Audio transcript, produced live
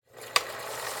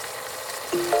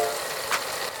We're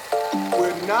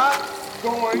not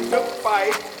going to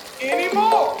fight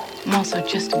anymore. I'm also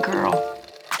just a girl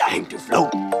I hate to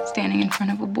float. standing in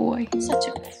front of a boy. Such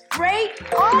a great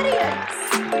audience.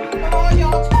 Come on,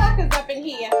 y'all talkers up in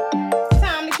here. It's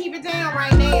time to keep it down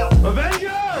right now. Avengers!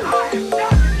 I am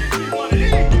not going to give you one of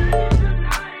these.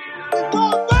 We're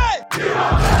going back.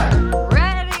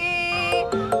 Ready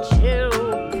to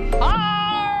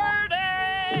party!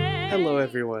 Hello,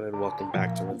 everyone, and welcome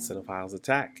back to When Cinephiles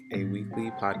Attack, a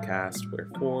weekly podcast where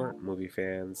four movie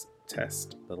fans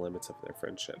test the limits of their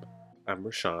friendship. I'm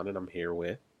Rashawn, and I'm here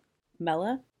with...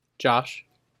 Mella, Josh.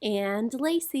 and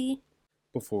Lacey.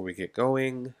 Before we get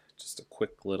going, just a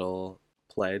quick little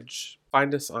pledge.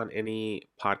 Find us on any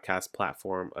podcast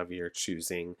platform of your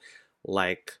choosing.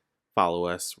 Like, follow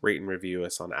us, rate and review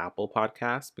us on Apple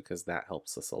Podcasts because that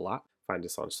helps us a lot. Find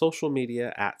us on social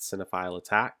media at Cinephile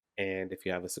Attack. And if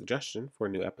you have a suggestion for a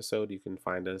new episode, you can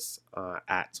find us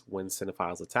at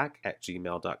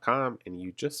whencinephilesattack@gmail.com, and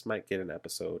you just might get an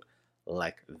episode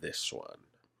like this one.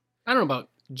 I don't know about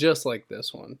just like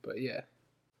this one, but yeah.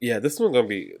 Yeah, this one gonna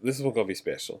be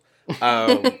special.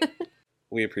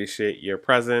 We appreciate your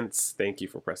presence. Thank you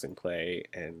for pressing play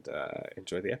and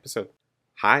enjoy the episode.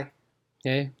 Hi,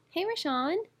 Hey. Hey,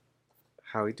 Rashawn.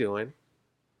 how we doing?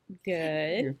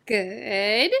 Good.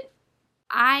 Good.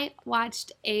 I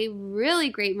watched a really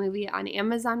great movie on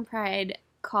Amazon Prime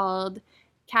called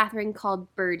Catherine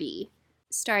Called Birdie,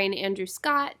 starring Andrew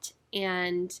Scott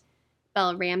and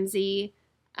Bella Ramsey,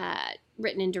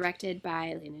 written and directed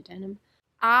by Lena Dunham.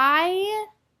 I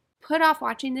put off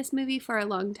watching this movie for a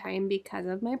long time because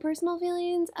of my personal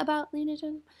feelings about Lena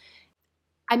Dunham.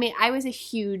 I mean, I was a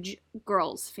huge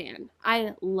Girls fan.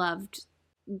 I loved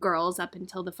Girls up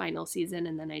until the final season,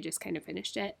 and then I just kind of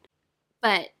finished it.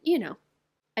 But, you know,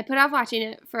 I put off watching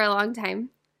it for a long time,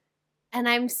 and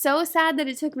I'm so sad that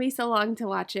it took me so long to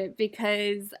watch it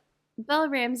because Bella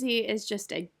Ramsey is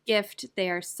just a gift. They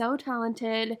are so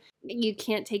talented. You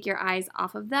can't take your eyes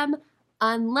off of them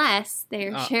unless they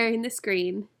are sharing the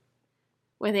screen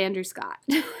with Andrew Scott.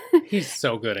 He's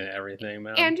so good at everything,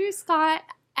 man. Andrew Scott,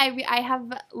 I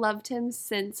have loved him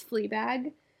since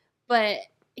Fleabag, but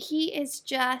he is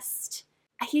just,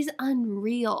 he's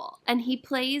unreal. And he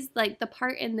plays, like, the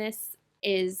part in this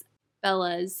is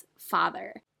Bella's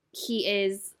father. He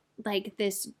is, like,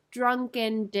 this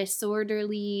drunken,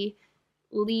 disorderly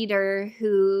leader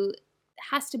who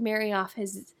has to marry off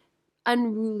his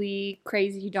unruly,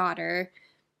 crazy daughter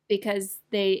because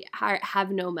they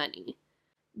have no money.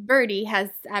 Birdie has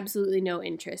absolutely no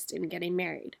interest in getting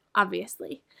married,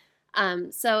 obviously.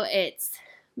 So it's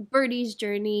Birdie's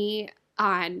journey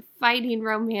on fighting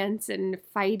romance and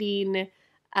fighting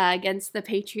against the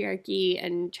patriarchy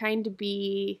and trying to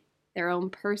be their own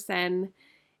person.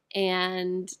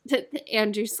 And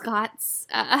Andrew Scott's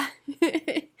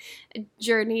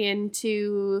journey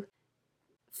into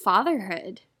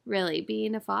fatherhood, really,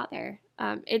 being a father.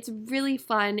 It's really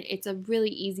fun. It's a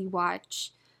really easy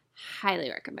watch. Highly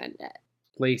recommend it.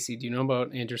 Lacey, do you know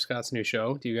about Andrew Scott's new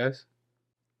show? Do you guys?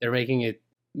 They're making it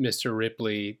Mr.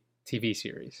 Ripley TV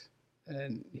series,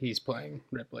 and he's playing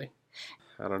Ripley.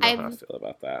 I don't know how I feel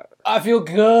about that. I feel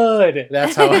good.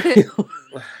 That's how I feel.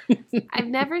 I've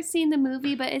never seen the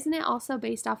movie, but isn't it also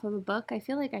based off of a book? I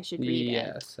feel like I should read it.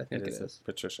 Yes, I think It it is is. a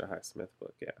Patricia Highsmith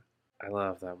book, yeah. I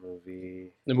love that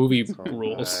movie. The movie so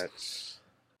rules. much.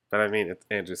 But I mean,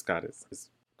 Andrew Scott is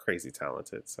crazy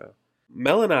talented, so.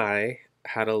 Mel and I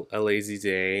had a lazy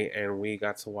day, and we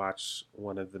got to watch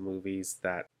one of the movies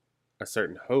that a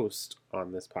certain host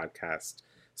on this podcast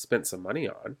spent some money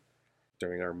on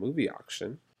during our movie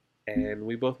auction, and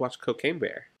we both watched Cocaine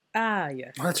Bear. Ah,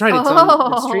 Oh, that's right.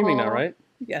 It's streaming now, right?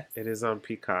 Yes. It is on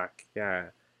Peacock,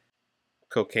 yeah.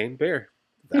 Cocaine Bear.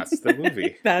 That's the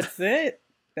movie. That's it.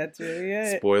 That's really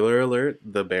it. Spoiler alert,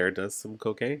 the bear does some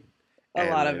cocaine. A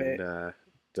lot of it.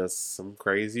 Does some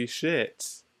crazy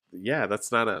shit. Yeah,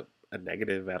 that's not a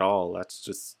negative at all. That's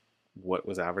just what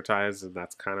was advertised, and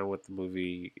that's kind of what the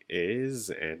movie is.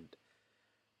 And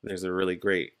there's a really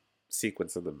great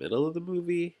sequence in the middle of the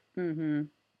movie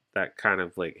that kind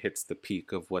of like hits the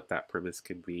peak of what that premise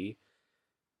can be.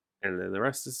 And then the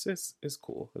rest is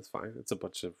cool. It's fine. It's a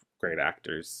bunch of great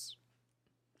actors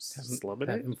slumming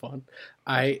it. Having fun.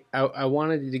 I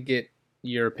wanted to get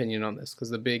your opinion on this because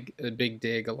the big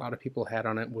dig a lot of people had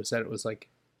on it was that it was like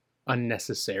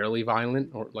unnecessarily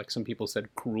violent, or like some people said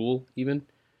cruel even.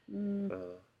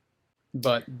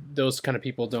 But those kind of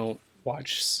people don't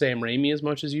watch Sam Raimi as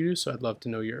much as you do, so I'd love to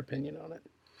know your opinion on it.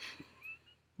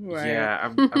 Right. Yeah,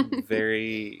 I'm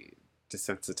very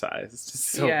desensitized,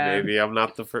 so maybe I'm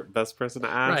not the best person to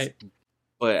ask. Right.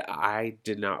 But I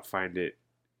did not find it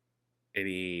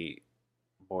any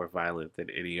more violent than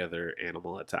any other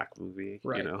animal attack movie.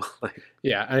 Right. You know, like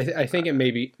Yeah, I think it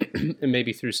maybe it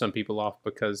maybe threw some people off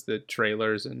because the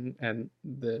trailers and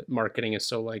the marketing is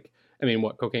so like. I mean,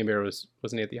 what Cocaine Bear wasn't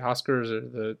he at the Oscars or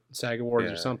the SAG Awards or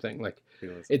Yeah. something? Like,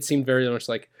 it was- it seemed very much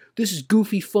like this is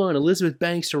goofy fun. Elizabeth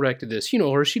Banks directed this, you know,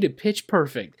 or she did Pitch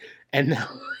Perfect, and now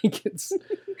like it's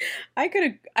I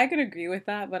could agree with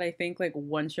that, but I think like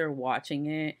once you're watching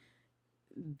it,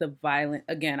 the violent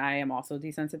again, I am also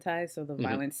desensitized, so the Mhm.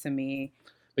 violence to me,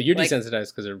 but you're Like-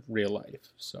 desensitized because of real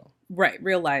life. So right,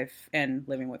 real life and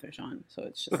living with Rashawn, so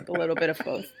it's just like a little bit of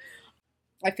both.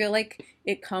 I feel like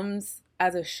it comes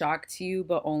as a shock to you,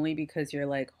 but only because you're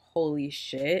like, holy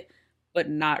shit, but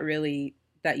not really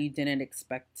that you didn't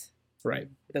expect right,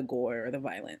 the gore or the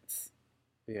violence.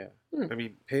 yeah. Hmm. I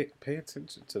mean, pay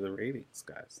attention to the ratings,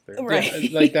 guys. They're, Right.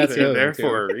 Yeah, like that's the they're other there thing, too.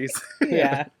 for a reason.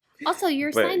 Yeah. Also,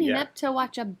 you're But, signing yeah. up to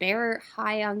watch a bear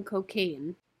high on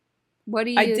cocaine. What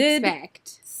do you I did-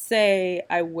 expect? Say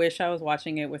I wish I was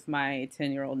watching it with my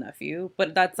 10-year-old nephew,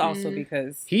 but that's also Mm.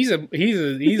 because He's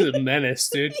a menace,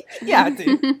 dude. yeah,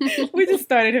 dude. We just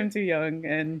started him too young,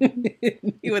 and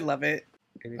he would love it.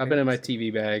 I've been in my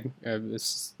TV bag.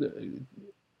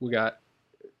 We got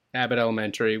Abbott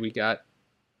Elementary. We got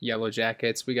Yellow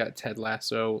Jackets. We got Ted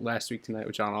Lasso last week tonight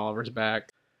with John Oliver's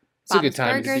back. It's a good Bob's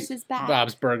time. Burgers to is back.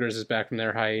 Bob's Burgers is back from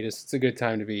their hiatus. It's a good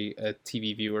time to be a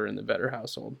TV viewer in the better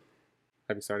household.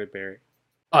 Have you started Barry?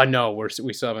 No,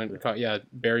 we still haven't caught. Yeah,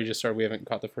 Barry just started. We haven't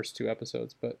caught the first 2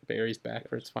 episodes, but Barry's back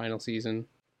for its final season.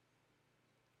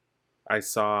 I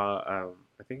saw,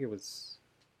 I think it was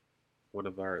one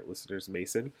of our listeners,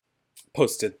 Mason,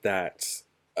 posted that,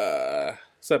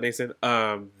 what's up, Mason?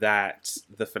 That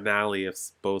the finale of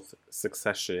both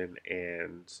Succession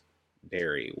and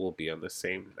Barry will be on the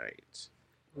same night.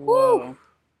 Whoa.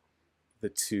 The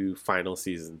 2 final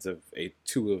seasons of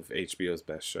 2 of HBO's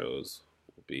best shows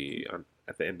will be on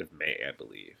at the end of May, I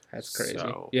believe. That's crazy.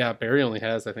 So, Yeah, Barry only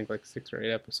has I think like 6 or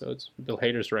 8 episodes. Bill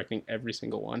Hader's directing every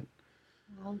single one.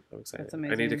 Wow. I'm excited. That's I need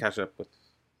to amazing. catch up with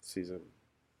season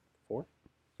 4,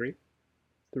 3.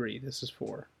 3. This is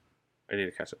 4. I need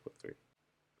to catch up with 3.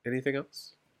 Anything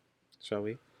else? Shall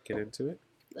we get into it?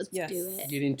 Let's Yes. do it.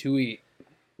 Get into it.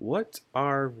 What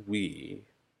are we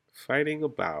fighting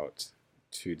about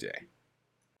today?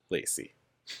 Lacey,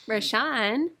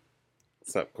 Rashawn,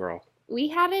 what's up, girl? we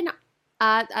had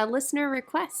a listener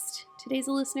request. Today's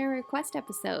a listener request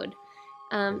episode.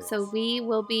 It So is. we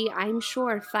will be, I'm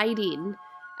sure, fighting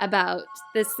about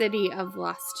the city of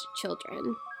lost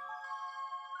children.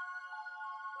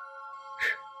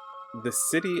 The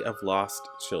City of Lost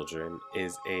Children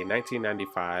is a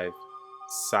 1995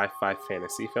 sci-fi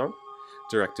fantasy film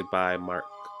directed by Mark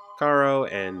Caro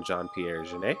and Jean-Pierre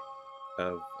Jeunet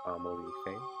of Amelie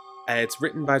fame. It's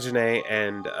written by Jeunet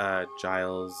and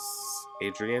Giles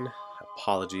Adrian.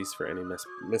 Apologies for any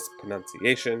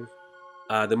mispronunciation.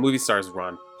 The movie stars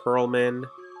Ron Perlman,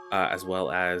 as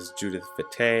well as Judith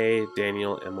Fateh,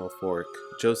 Daniel Emilfork,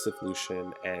 Joseph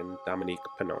Lucien, and Dominique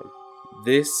Panon.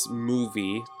 This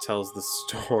movie tells the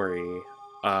story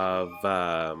of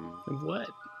What?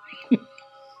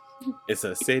 it's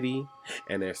a city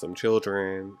and there's some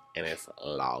children and it's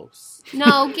lost.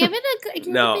 No, give it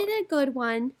No. a good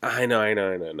one. I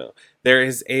know. There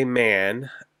is a man,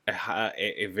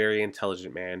 a very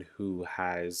intelligent man who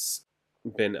has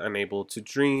been unable to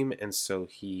dream, and so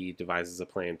he devises a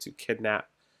plan to kidnap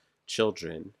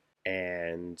children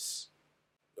and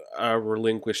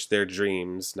relinquish their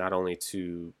dreams, not only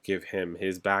to give him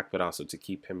his back, but also to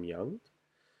keep him young.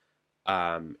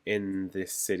 In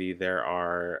this city, there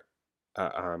are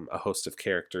a host of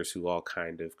characters who all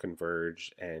kind of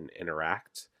converge and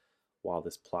interact while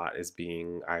this plot is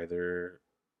being either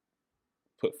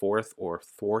put forth or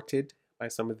thwarted by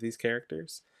some of these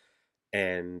characters.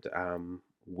 And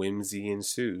whimsy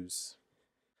ensues.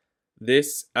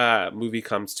 This movie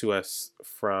comes to us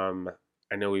from,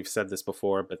 I know we've said this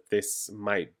before, but this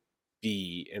might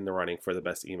be in the running for the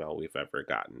best email we've ever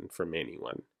gotten from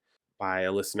anyone, by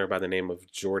a listener by the name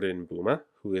of Jordan Buma,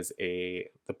 who is the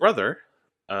brother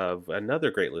of another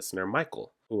great listener,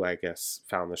 Michael, who I guess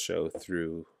found the show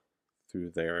through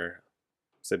their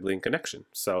sibling connection.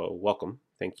 So welcome.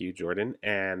 Thank you, Jordan.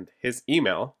 And his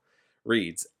email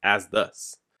reads as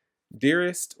thus: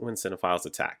 Dearest When Cinephiles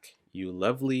Attack, you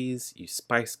lovelies, you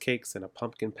spice cakes in a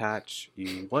pumpkin patch,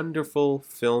 you wonderful,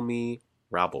 filmy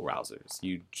rabble-rousers,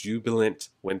 you jubilant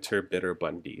winter bitter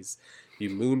bundies, you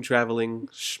moon-traveling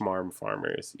schmarm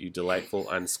farmers, you delightful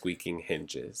unsqueaking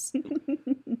hinges.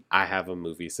 I have a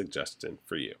movie suggestion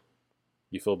for you.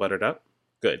 You feel buttered up?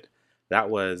 Good. That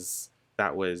was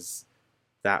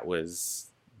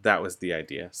That was the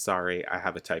idea. Sorry, I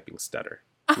have a typing stutter.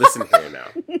 Listen here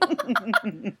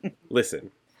now.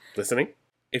 Listen. Listening?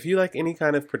 If you like any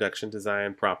kind of production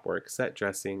design, prop work, set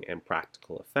dressing, and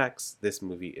practical effects, this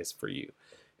movie is for you.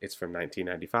 It's from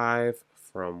 1995,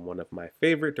 from one of my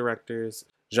favorite directors,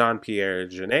 Jean-Pierre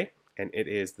Jeunet, and it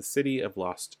is The City of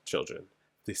Lost Children.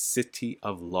 The City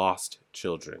of Lost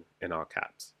Children, in all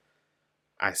caps.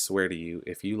 I swear to you,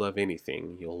 if you love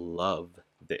anything, you'll love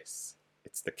this.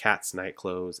 It's the cat's night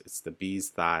clothes, it's the bee's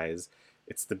thighs,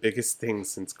 it's the biggest thing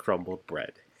since crumbled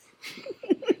bread.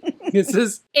 This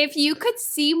is If you could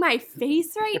see my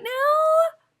face right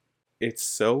now. It's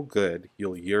so good,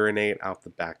 you'll urinate out the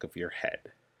back of your head.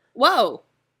 Whoa.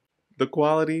 The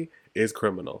quality is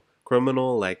criminal.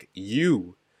 Criminal like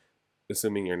you,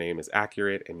 assuming your name is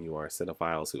accurate and you are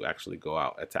cinephiles who actually go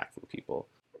out attacking people.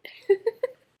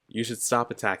 You should stop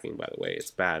attacking, by the way.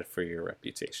 It's bad for your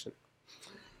reputation.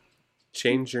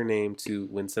 Change your name to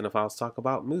When Cinephiles Talk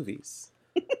About Movies.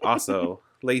 Also,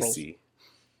 Lacey.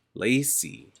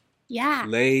 Lacey. Yeah.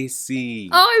 Lacey.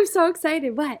 Oh, I'm so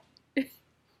excited. What?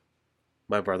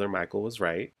 My brother Michael was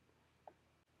right.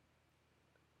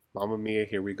 Mamma Mia,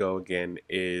 Here We Go Again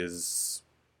is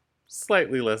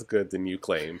slightly less good than you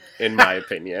claim, in my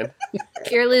opinion.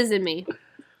 You're losing me.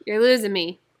 You're losing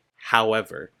me.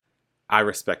 However, I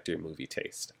respect your movie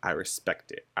taste. I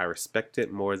respect it. I respect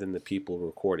it more than the people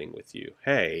recording with you.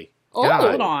 Hey, Oh, God.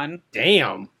 Hold on.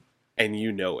 damn. and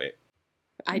you know it.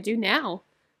 I do now.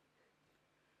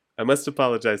 I must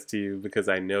apologize to you because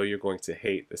I know you're going to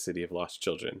hate The City of Lost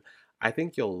Children. I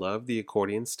think you'll love the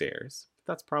accordion stairs,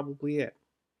 but that's probably it.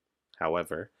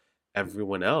 However,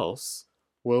 everyone else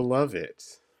will love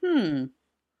it.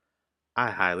 I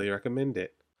highly recommend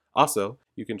it. Also,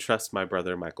 you can trust my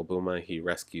brother Michael Buma. He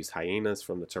rescues hyenas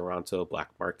from the Toronto black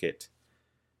market.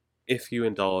 If you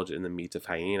indulge in the meat of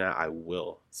hyena, I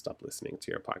will stop listening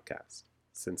to your podcast.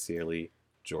 Sincerely,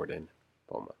 Jordan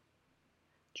Boma.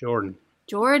 Jordan.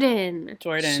 Jordan.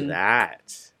 Jordan.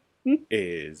 That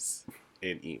is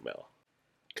an email.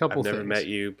 Couple I've never things. met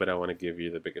you, but I want to give you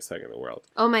the biggest hug in the world.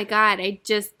 Oh my God. I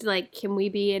just can we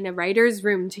be in a writer's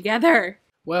room together?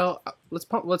 Well,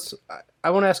 I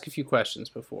want to ask a few questions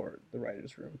before the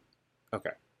writer's room.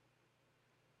 Okay.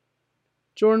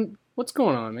 Jordan, what's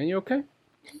going on, man? You okay?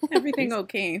 Everything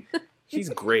okay? He's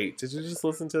great. Did you just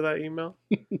listen to that email?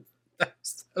 That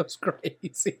was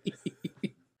crazy.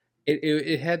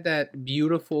 It had that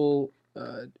beautiful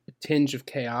tinge of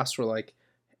chaos where like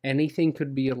anything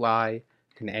could be a lie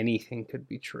and anything could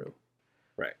be true.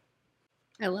 Right.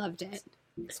 I loved it.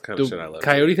 It's kind of The shit I love.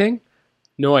 coyote thing?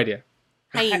 No idea.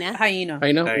 Hyena. Hyena.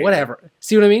 I know. Hyena. Whatever.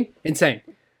 See what I mean? Insane.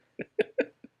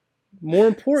 More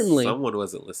importantly, Someone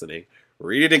wasn't listening.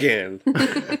 Read it again.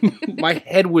 my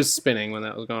head was spinning when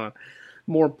that was going on.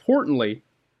 More importantly,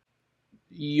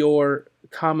 your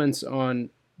comments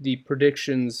on the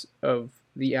predictions of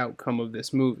the outcome of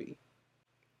this movie.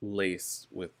 Laced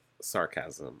with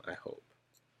sarcasm, I hope.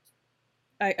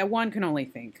 One can only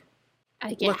think.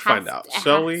 Let's find out,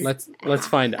 shall we? Let's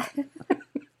find out.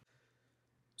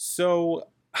 So,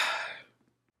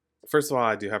 first of all,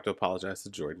 I do have to apologize to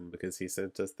Jordan because he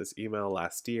sent us this email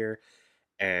last year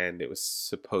and it was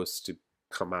supposed to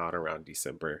come out around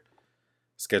December.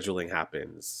 Scheduling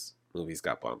happens, movies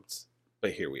got bumped,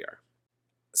 but here we are.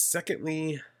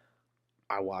 Secondly,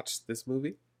 I watched this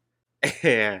movie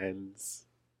and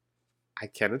I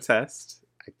can attest,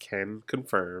 I can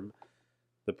confirm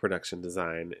the production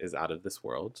design is out of this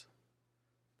world.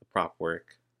 The prop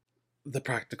work, the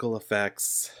practical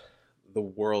effects, the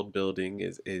world building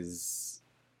is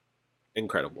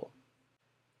incredible.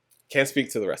 Can't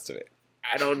speak to the rest of it.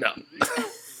 I don't know.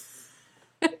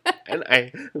 And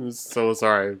I am so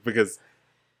sorry because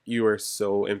you are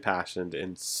so impassioned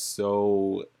and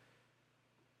so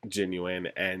genuine,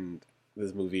 and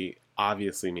this movie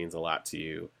obviously means a lot to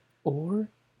you. Or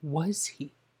was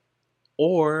he?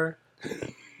 Or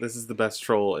this is the best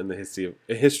troll in the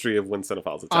history of When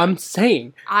Cinephiles Attack. I'm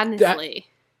saying. Honestly.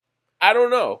 I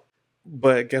don't know.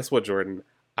 But guess what, Jordan?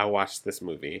 I watched this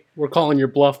movie. We're calling your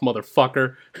bluff,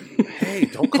 motherfucker. Hey,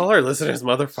 don't call our listeners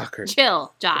motherfucker.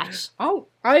 Chill, Josh. Oh,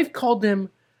 I've called them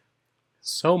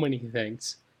so many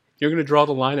things. You're going to draw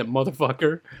the line at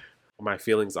motherfucker? My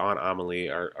feelings on Amelie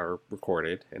are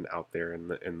recorded and out there in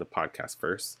the podcast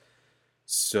verse.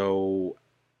 So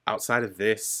outside of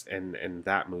this and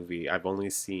that movie, I've only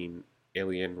seen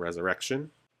Alien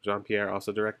Resurrection. Jean-Pierre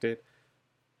also directed.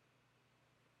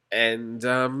 And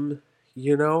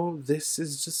this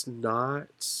is just not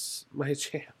my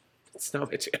jam. It's not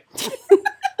my jam.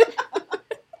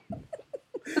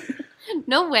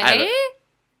 No way.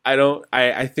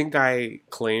 I think I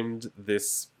claimed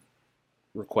this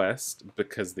request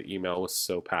because the email was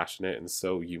so passionate and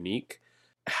so unique.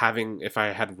 If I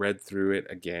had read through it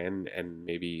again and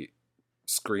maybe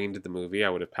screened the movie, I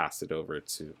would have passed it over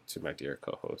to my dear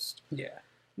co-host, Yeah.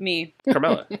 Me.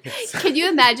 Carmela. Can you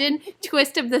imagine?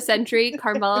 Twist of the century.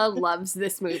 Carmela loves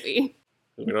this movie.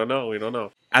 We don't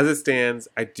know. As it stands,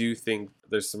 I do think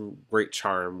there's some great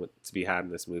charm to be had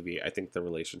in this movie. I think the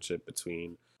relationship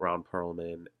between Ron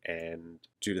Perlman and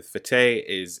Judith Fateh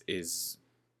is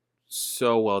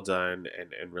so well done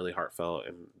and really heartfelt,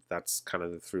 and that's kind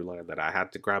of the through line that I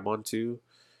had to grab onto.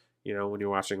 You know, when you're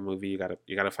watching a movie, you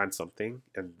gotta find something,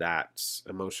 and that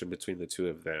emotion between the two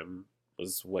of them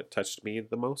was what touched me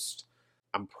the most.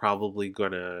 I'm probably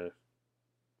gonna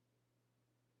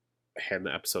hand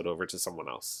the episode over to someone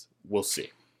else. We'll see.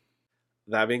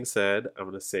 That being said, I'm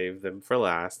gonna save them for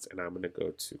last, and I'm gonna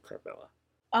go to Carmela.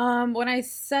 When I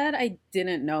said I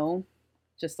didn't know,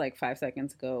 just like 5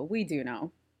 seconds ago, we do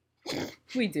know.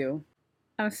 We do.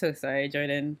 I'm so sorry,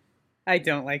 Jordan. I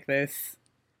don't like this.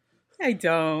 I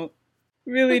don't.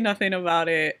 Really nothing about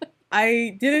it.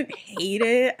 I didn't hate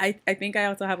it. I think I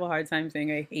also have a hard time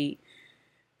saying I hate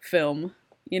film,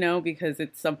 you know, because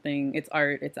it's something, it's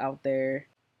art, it's out there.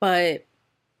 But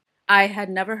I had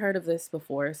never heard of this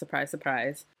before, surprise,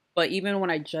 surprise. But even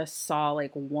when I just saw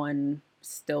like one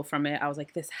still from it, I was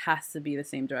like, this has to be the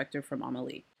same director from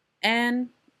Amelie. And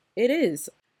it is.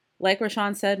 Like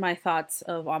Rashawn said, my thoughts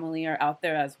of Amelie are out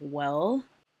there as well.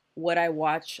 Would I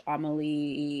watch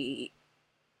Amelie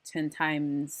 10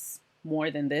 times more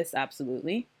than this?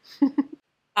 Absolutely.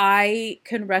 I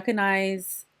can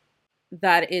recognize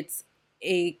that it's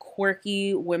a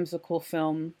quirky, whimsical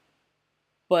film,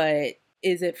 but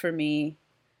is it for me?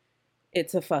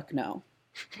 It's a fuck no.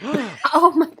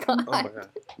 Oh my god. Oh my god.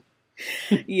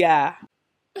 Yeah.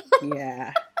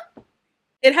 Yeah.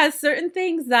 It has certain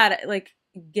things that like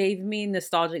gave me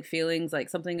nostalgic feelings. Like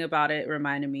something about it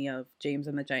reminded me of James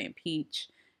and the Giant Peach.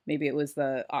 Maybe it was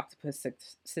the Octopus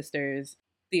Sisters,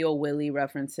 Theo Willie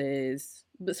references.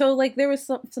 But so like there was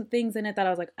some things in it that I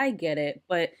was like, I get it,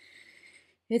 but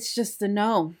it's just a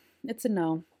no. It's a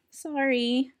no.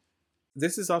 Sorry.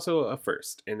 This is also a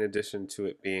first. In addition to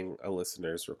it being a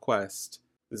listener's request,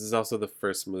 this is also the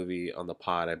first movie on the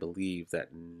pod, I believe, that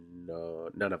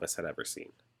none of us had ever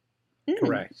seen.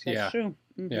 Correct. That's Yeah. true.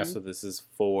 Yeah. So this is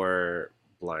for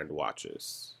blind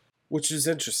watchers, which is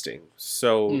interesting.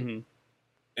 So Mm-hmm.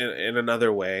 in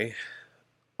another way,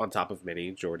 on top of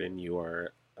many, Jordan, you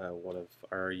are one of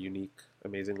our unique,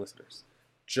 amazing listeners.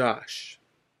 Josh.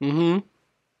 Mm-hmm.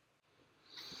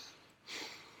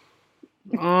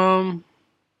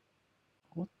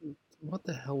 What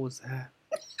the hell was that?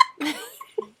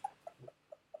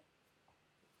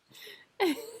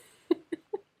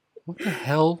 What the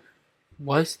hell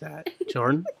was that,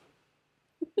 Jordan?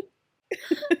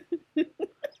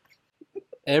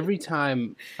 Every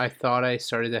time I thought I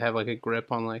started to have like a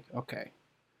grip on like, okay,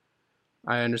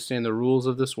 I understand the rules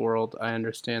of this world. I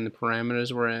understand the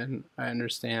parameters we're in. I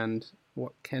understand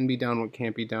what can be done, what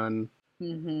can't be done.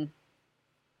 Mm-hmm.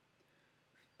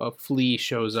 A flea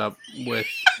shows up with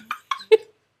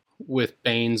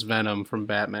Bane's venom from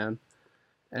Batman,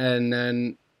 and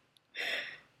then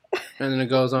it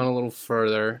goes on a little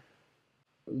further.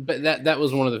 But that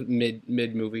was one of the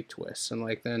mid movie twists, and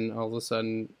like then all of a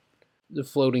sudden, the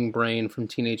floating brain from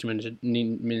Teenage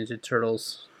Ninja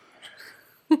Turtles,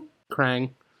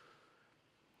 Krang,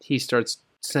 he starts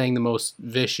saying the most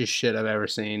vicious shit I've ever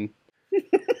seen.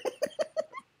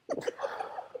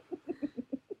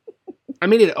 I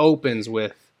mean, it opens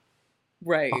with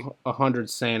Right. 100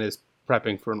 Santas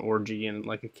prepping for an orgy in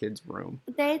like a kid's room.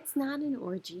 That's not an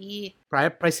orgy.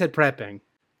 I said prepping.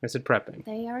 I said prepping.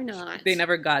 They are not. They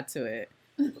never got to it.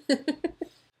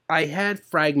 I had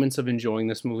fragments of enjoying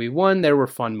this movie. One, there were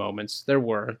fun moments. There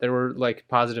were like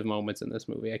positive moments in this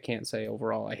movie. I can't say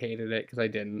overall I hated it because I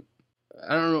didn't.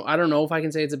 I don't know if I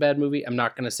can say it's a bad movie. I'm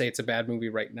not going to say it's a bad movie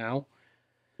right now.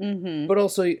 Mm-hmm. But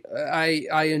also,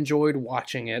 I enjoyed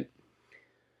watching it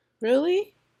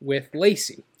Really? with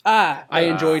Lacey. I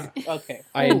enjoyed Okay.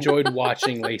 I enjoyed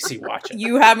watching Lacey watch it.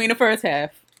 You had me in the first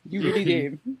half. You really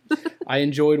did. I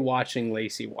enjoyed watching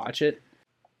Lacey watch it.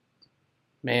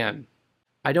 Man,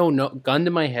 I don't know. Gun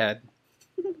to my head.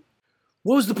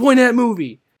 What was the point of that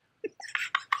movie?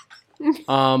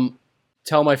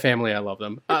 Tell my family I love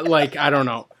them. Like, I don't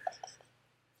know.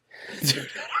 Dude,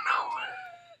 I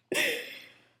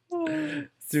don't know.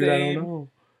 Dude, I don't know.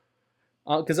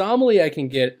 Because Amelie, I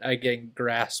get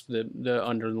grasp the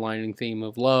underlining theme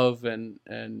of love and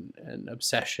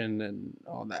obsession and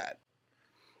all that.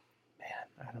 Man,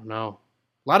 I don't know.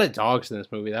 A lot of dogs in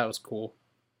this movie. That was cool.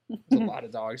 There's a lot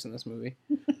of dogs in this movie.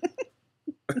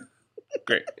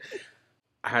 Great.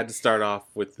 I had to start off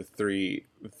with the three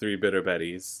bitter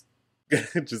Bettys.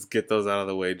 Just get those out of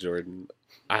the way, Jordan.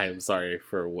 I am sorry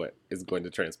for what is going to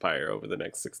transpire over the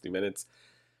next 60 minutes.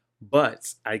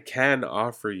 But I can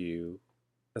offer you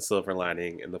a silver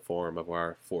lining in the form of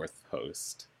our fourth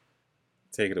host.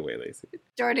 Take it away, Lacey.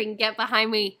 Jordan, get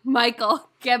behind me. Michael,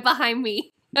 get behind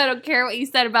me. I don't care what you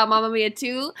said about Mamma Mia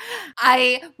 2.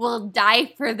 I will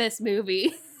die for this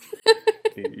movie.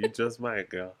 You just might,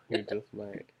 girl. You just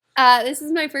might. This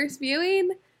is my first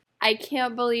viewing. I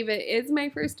can't believe it is my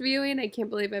first viewing. I can't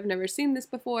believe I've never seen this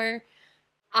before.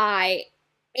 I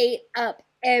ate up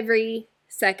every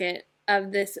second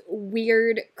of this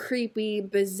weird, creepy,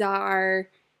 bizarre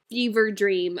fever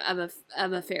dream of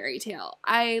a fairy tale.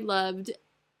 I loved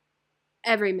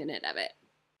every minute of it.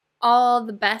 All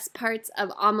the best parts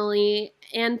of Amelie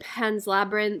and Pan's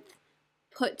Labyrinth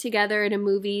put together in a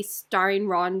movie starring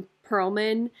Ron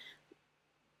Perlman.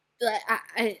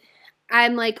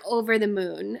 I'm like over the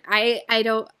moon. I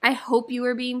hope you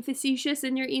were being facetious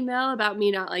in your email about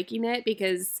me not liking it,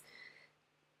 because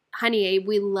honey,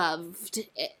 we loved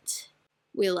it.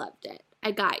 We loved it.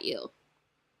 I got you.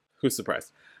 Who's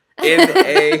surprised? In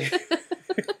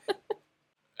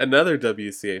another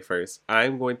WCA first,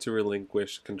 I'm going to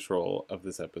relinquish control of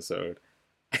this episode.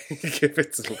 Give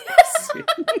it to Lacey.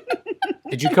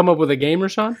 Did you come up with a game,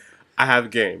 Rashawn? I have a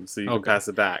game, so you can pass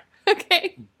it back.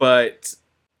 Okay. But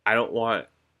I don't want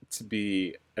to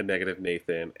be a negative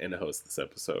Nathan and host this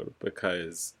episode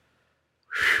because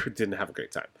didn't have a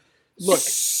great time. Look.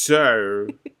 So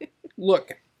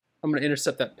Look, I'm going to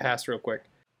intercept that pass real quick.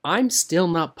 I'm still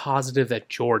not positive that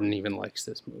Jordan even likes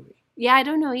this movie. Yeah, I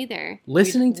don't know either.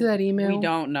 Listening to that email, We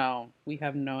don't know. We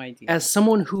have no idea. as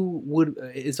someone who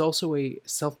is also a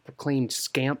self-proclaimed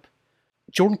scamp,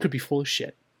 Jordan could be full of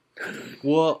shit.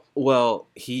 well,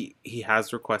 he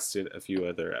has requested a few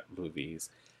other movies.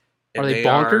 Are and they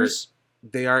bonkers?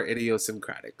 They are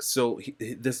idiosyncratic. So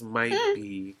this might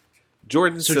be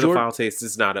Jordan's So cinephile taste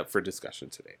is not up for discussion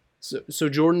today. So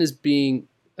Jordan is being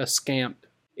a scamp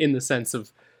in the sense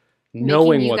of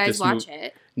knowing Making you what guys this watch movie,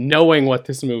 it. knowing what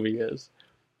this movie is,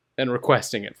 and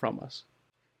requesting it from us.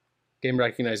 Game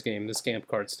recognized game. The scamp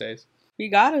card stays. We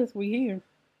got us. We here.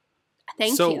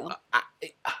 Thank so, you.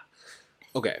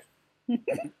 Okay.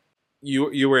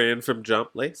 You were in from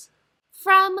jump, Lace?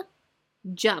 From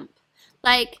jump.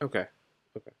 Like, Okay.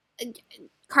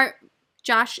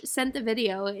 Josh sent the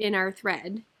video in our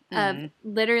thread of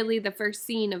literally the first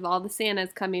scene of all the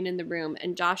Santas coming in the room,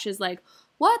 and Josh is like,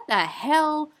 what the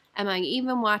hell am I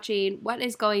even watching? What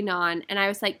is going on? And I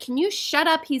was like, can you shut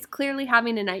up? He's clearly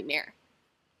having a nightmare.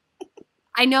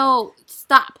 I know.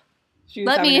 Stop. She was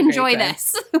Let me having a great enjoy time.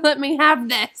 this. Let me have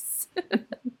this.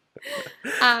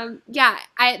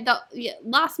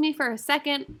 Lost me for a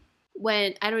second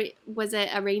when was it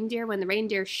a reindeer when the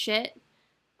reindeer shit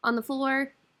on the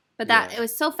floor? But Yeah. it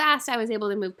was so fast I was able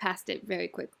to move past it very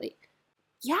quickly.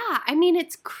 Yeah, I mean,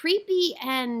 it's creepy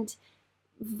and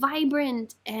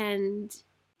vibrant and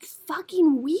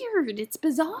fucking weird. It's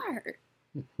bizarre.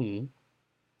 Hmm.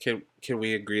 Can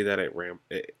we agree that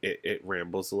it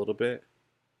rambles a little bit?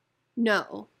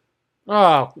 No.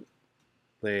 Oh,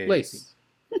 Lace. Lacey.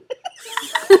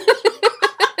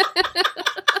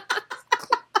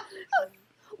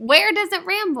 Where does it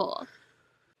ramble?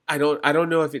 I don't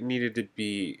know if it needed to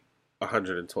be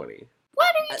 120.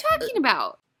 What are you talking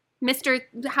about? Mr.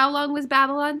 How long was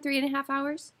Babylon? 3.5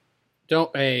 hours?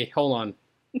 Hey, hold on.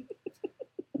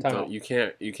 Time No, out. you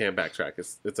can't backtrack.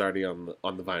 It's already on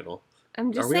the vinyl.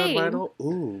 I'm just Are we saying. on vinyl?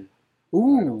 Ooh.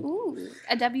 Ooh. Ooh,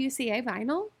 a WCA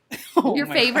vinyl? Oh Your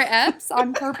my favorite F's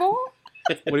on purple?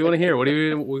 What do you want to hear? What do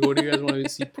you guys want to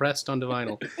see pressed onto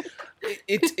vinyl?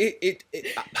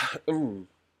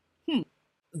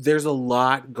 There's a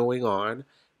lot going on.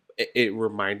 It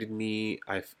reminded me,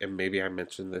 and maybe I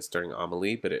mentioned this during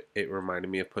Amelie, but it reminded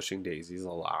me of Pushing Daisies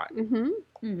a lot. Mm-hmm.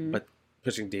 Mhm. But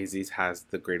Pushing Daisies has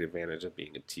the great advantage of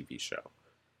being a TV show.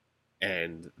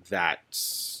 And that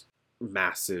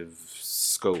massive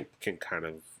scope can kind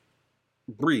of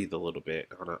breathe a little bit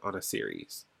on a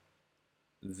series.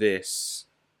 This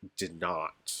did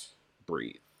not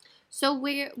breathe. So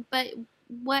what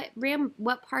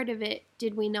part of it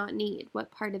did we not need?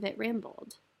 What part of it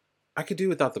rambled? I could do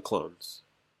without the clones.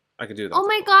 I could do without Oh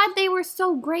my the clones. god, they were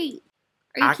so great.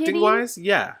 Are you Acting kidding? wise,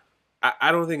 yeah.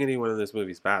 I don't think anyone in this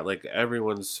movie's bad. Like,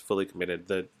 everyone's fully committed.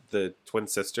 The twin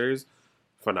sisters,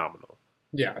 phenomenal.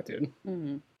 Yeah, dude.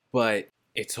 Mhm. But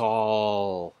it's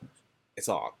all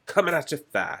coming at you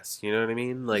fast. You know what I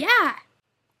mean? Like, yeah.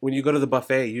 when you go to the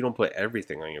buffet, you don't put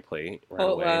everything on your plate right Oh,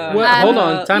 away. wow. What? Hold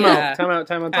on. yeah. Time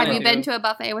out. Have you do. been to a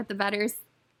buffet with the Vetters?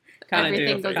 Kinda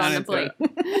Everything do. goes on the plate.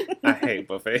 I hate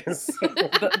buffets.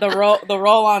 the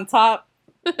roll on top.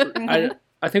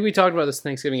 I think we talked about this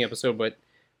Thanksgiving episode, but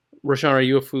Rashawn, are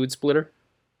you a food splitter?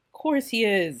 Of course he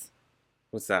is.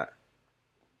 What's that?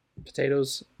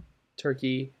 Potatoes,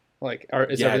 turkey, like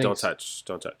Yeah, don't touch.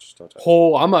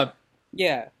 Whole.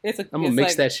 Yeah, I'm gonna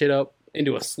mix that shit up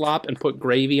into a slop and put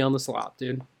gravy on the slop,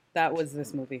 dude. That was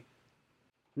this movie.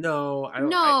 No, I don't.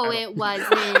 No, it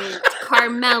wasn't.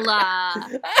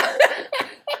 Carmela.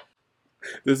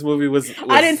 This movie was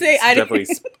I didn't say- I definitely.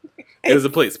 didn't- It was a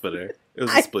plate splitter. It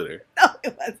was a splitter. No,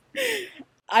 it was.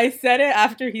 I said it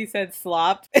after he said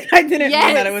slop. I didn't mean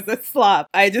that it was a slop.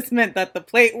 I just meant that the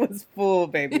plate was full,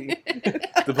 baby.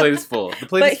 The plate is full. The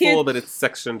plate But is full, but it's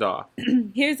sectioned off.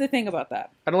 Here's the thing about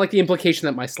that. I don't like the implication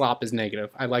that my slop is negative.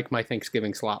 I like my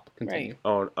Thanksgiving slop. Continue.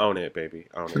 Own it, baby.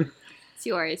 Own it. It's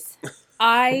yours.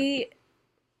 I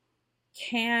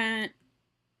can't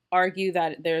argue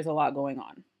that there's a lot going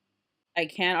on. I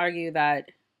can't argue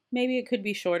that maybe it could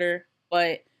be shorter,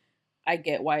 but I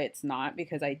get why it's not,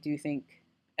 because I do think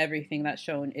everything that's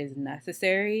shown is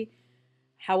necessary.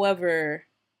 However,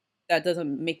 that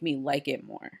doesn't make me like it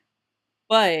more.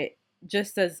 But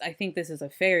just as I think this is a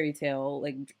fairy tale,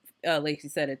 like you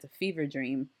said, it's a fever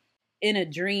dream. In a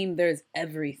dream, there's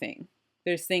everything.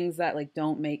 There's things that like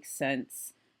don't make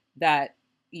sense that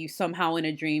you somehow in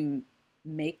a dream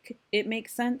make it make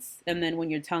sense. And then when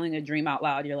you're telling a dream out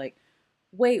loud, you're like,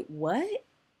 wait, what?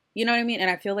 You know what I mean? And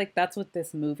I feel like that's what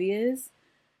this movie is.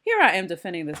 Here I am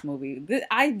defending this movie.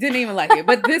 I didn't even like it,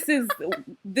 but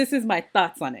this is my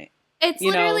thoughts on it. It's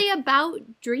literally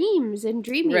about dreams and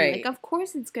dreaming. Right. Like, of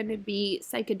course it's going to be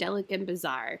psychedelic and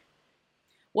bizarre.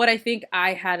 What I think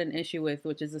I had an issue with,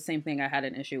 which is the same thing I had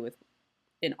an issue with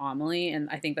in Amelie, and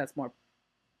I think that's more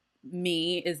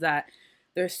me, is that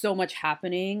there's so much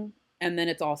happening, and then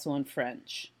it's also in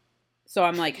French. So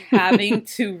I'm like having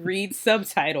to read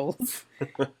subtitles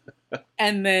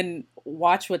and then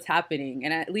watch what's happening.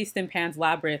 And at least in Pan's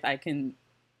Labyrinth, I can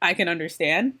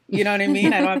understand. You know what I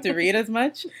mean? I don't have to read as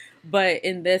much. But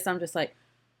in this, I'm just like,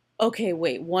 okay,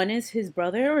 wait, one is his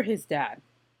brother or his dad?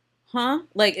 Huh?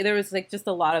 Like there was like just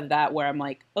a lot of that where I'm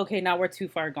like, okay, now we're too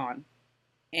far gone.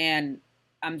 And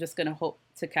I'm just going to hope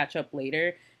to catch up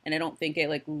later. And I don't think it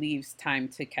like leaves time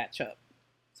to catch up.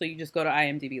 So you just go to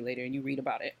IMDb later and you read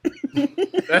about it.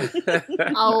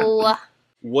 Oh.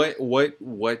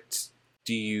 What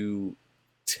do you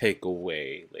take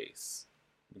away, Lace?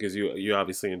 Because you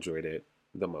obviously enjoyed it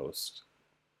the most,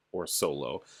 or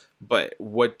Solo. But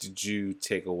what did you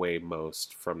take away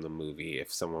most from the movie?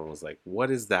 If someone was like,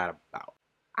 "What is that about?"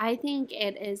 I think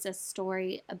it is a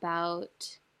story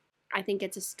about. I think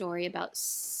it's a story about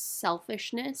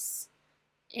selfishness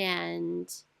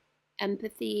and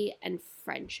empathy and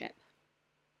friendship.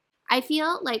 I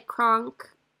feel like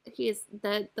Kronk, he is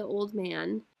the old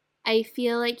man. I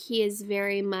feel like he is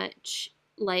very much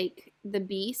like the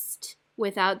Beast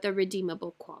without the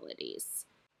redeemable qualities.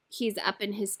 He's up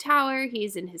in his tower,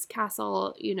 he's in his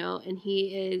castle, you know, and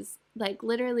he is like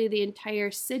literally the entire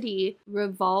city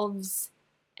revolves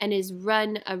and is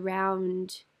run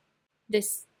around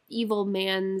this evil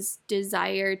man's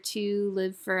desire to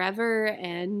live forever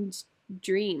and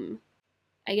dream.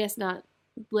 I guess not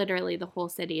literally the whole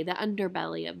city, the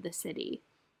underbelly of the city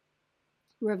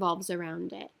revolves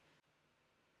around it.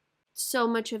 So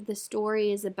much of the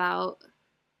story is about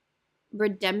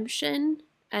redemption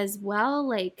as well.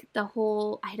 Like the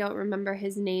whole, I don't remember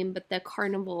his name, but the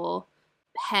carnival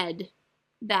head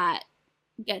that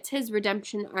gets his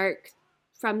redemption arc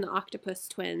from the Octopus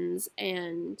Twins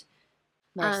and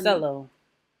Marcello,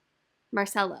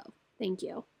 thank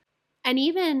you. And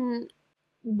even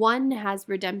one has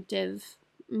redemptive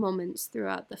moments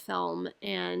throughout the film,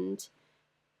 and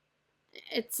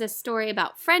it's a story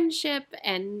about friendship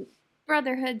and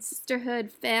brotherhood, sisterhood,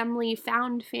 family,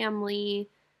 found family.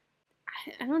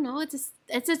 I don't know.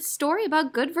 It's a story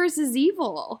about good versus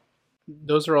evil.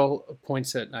 Those are all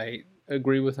points that I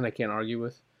agree with and I can't argue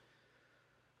with.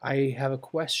 I have a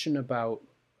question about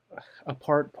a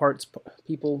portion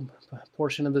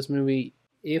of this movie.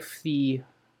 If the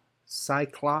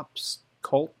Cyclops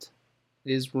cult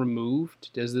is removed,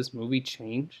 does this movie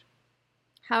change?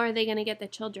 How are they going to get the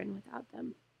children without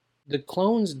them? The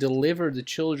clones delivered the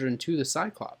children to the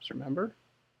Cyclops, remember?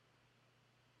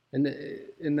 And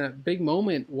in that big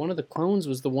moment, one of the clones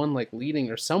was the one like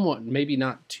leading, or someone, maybe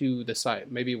not to the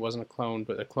site. Maybe it wasn't a clone,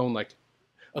 but a clone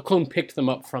picked them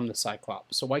up from the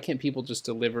Cyclops. So why can't people just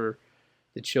deliver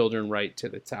the children right to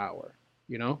the tower,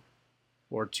 you know?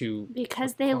 Or to...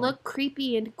 Because they look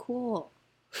creepy and cool.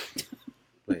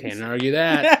 Can't argue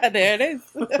that. There it is.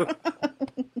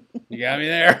 You got me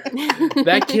there.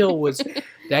 That kill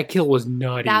was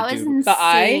nutty, That was dude. insane. The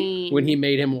eye? When he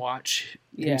made him watch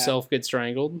Yeah. himself get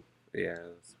strangled. Yeah,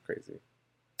 it's crazy.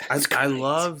 I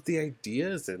love the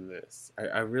ideas in this.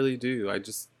 I really do. I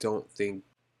just don't think,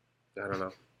 I don't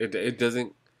know. It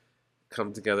doesn't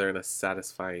come together in a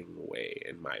satisfying way,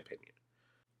 in my opinion.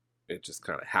 It just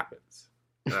kind of happens.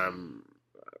 And I'm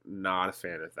not a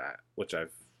fan of that, which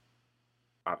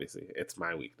obviously it's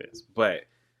my weakness, but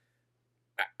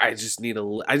I just need a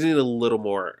little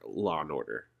more Law and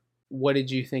Order. What did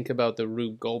you think about the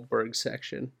Rube Goldberg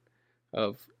section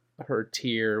of her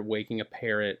tear waking a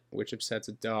parrot, which upsets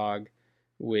a dog,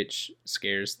 which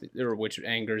which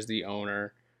angers the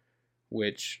owner,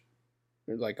 which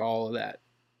like all of that,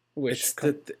 which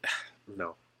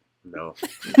No. Do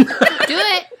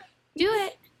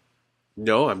it.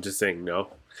 No, I'm just saying no.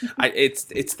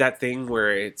 It's that thing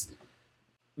where it's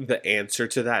the answer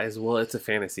to that is, well, it's a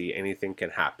fantasy. Anything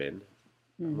can happen.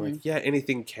 I'm like, yeah,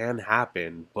 anything can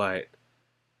happen, but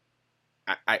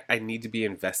I need to be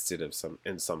invested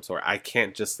in some sort. I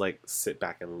can't just like sit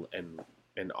back and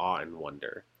awe and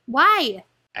wonder Why?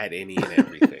 at any and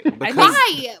everything. Because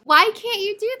Why? Why can't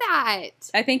you do that?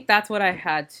 I think that's what I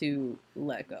had to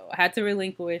let go. I had to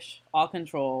relinquish all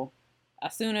control.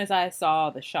 As soon as I saw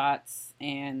the shots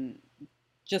and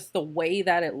just the way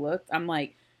that it looked, I'm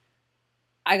like,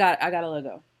 I gotta let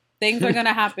go. Things are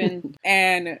gonna happen,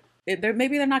 and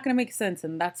maybe they're not gonna make sense,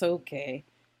 and that's okay.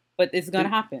 But it's gonna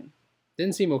happen.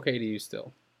 didn't seem okay to you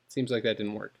still. Seems like that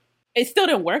didn't work. It still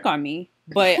didn't work on me,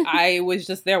 but I was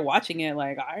just there watching it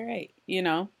like, all right, you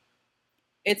know.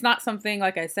 It's not something,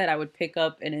 like I said, I would pick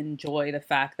up and enjoy the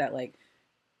fact that, like,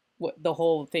 what the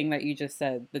whole thing that you just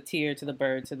said, the tear to the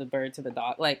bird, to the bird, to the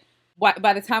dog. Like,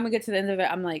 by the time we get to the end of it,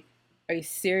 I'm like, are you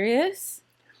serious?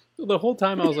 The whole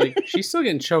time I was like, she's still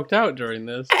getting choked out during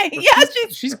this. Yeah,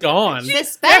 She's gone.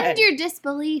 Suspend your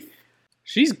disbelief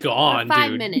She's gone, for 5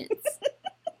 dude. minutes.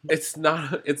 it's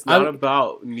not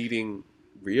about needing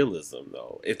realism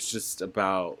though. It's just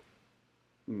about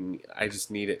I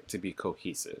just need it to be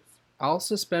cohesive. I'll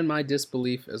suspend my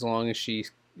disbelief as long as she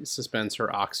suspends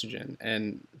her oxygen.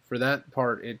 And for that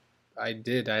part, I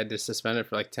had to suspend it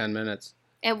for like 10 minutes.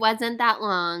 It wasn't that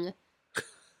long.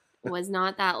 It was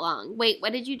not that long. Wait,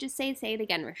 what did you just say? Say it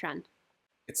again, Rashawn.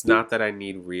 It's not that I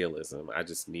need realism. I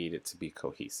just need it to be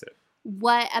cohesive.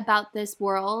 What about this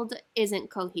world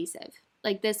isn't cohesive?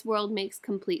 Like, this world makes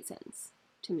complete sense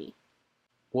to me.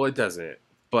 Well, it doesn't,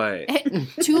 but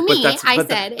To me, but it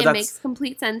that's- makes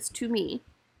complete sense to me.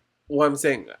 well, I'm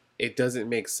saying it doesn't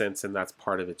make sense, and that's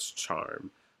part of its charm.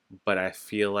 But I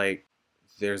feel like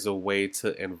there's a way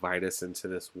to invite us into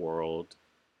this world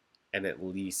and at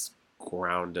least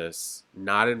ground us,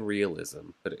 not in realism,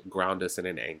 but ground us in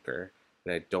an anchor.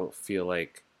 And I don't feel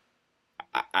like...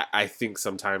 I think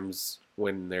sometimes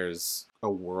when there's a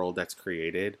world that's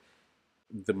created,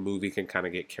 the movie can kind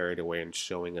of get carried away in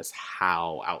showing us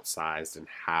how outsized and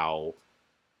how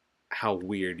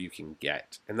weird you can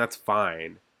get. And that's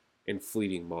fine in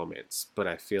fleeting moments, but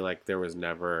I feel like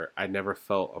I never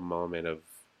felt a moment of,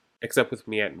 except with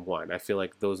Miette and One, I feel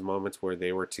like those moments where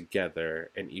they were together,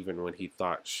 and even when he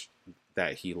thought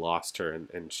that he lost her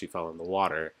and she fell in the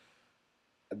water,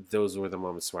 those were the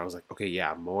moments where I was like, okay,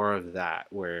 yeah, more of that,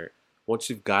 where once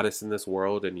you've got us in this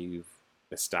world and you've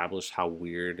established how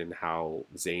weird and how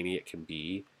zany it can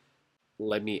be,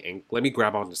 let me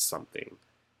grab onto something.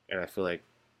 And I feel like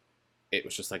it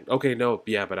was just like, okay, no,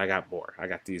 yeah, but I got more. I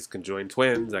got these conjoined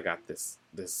twins. I got this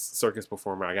circus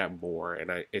performer. I got more, and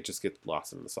it just gets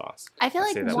lost in the sauce. I feel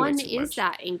say like that one way too is much.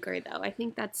 that anchor, though. I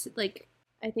think that's like,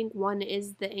 I think one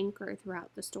is the anchor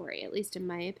throughout the story, at least in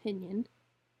my opinion.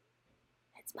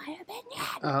 It's my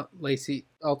opinion. Lacey,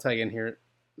 I'll tag in here.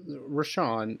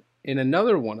 Rashawn, in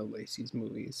another one of Lacey's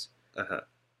movies,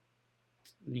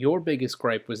 your biggest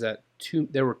gripe was that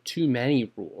there were too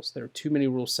many rules. There were too many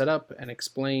rules set up and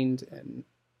explained and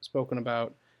spoken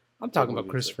about. I'm talking about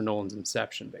Christopher Nolan's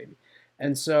Inception, baby.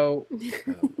 And so,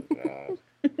 Oh my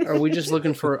God. are we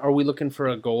looking for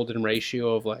a golden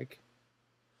ratio of like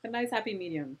A nice happy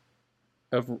medium.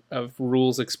 of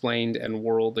rules explained and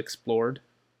world explored?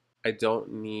 I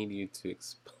don't need you to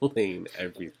explain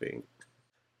everything.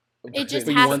 It just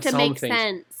But you has want to some make things.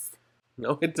 sense.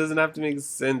 No, it doesn't have to make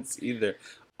sense either.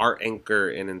 Our anchor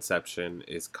in Inception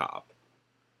is Cobb.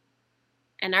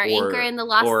 And our Or- anchor in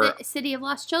the City of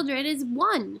Lost Children is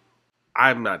one.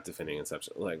 I'm not defending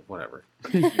Inception. Like, whatever.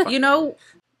 You know,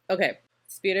 okay,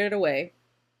 Spirited Away,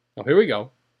 Oh, here we go.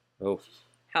 Oh,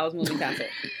 Howl's Moving Castle,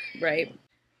 right?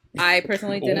 I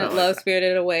personally Oh, didn't no. love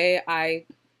Spirited Away. I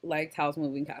liked Howl's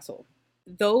Moving Castle.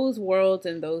 Those worlds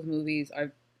and those movies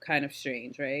are kind of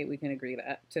strange, right? We can agree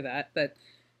that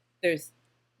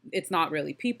it's not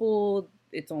really people.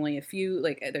 It's only a few,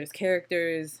 like, there's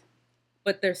characters,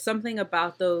 but there's something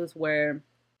about those where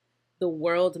the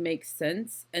world makes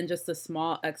sense, and just the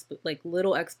small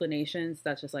little explanations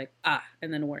that's just like,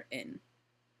 and then we're in.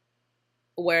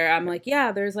 Where I'm like,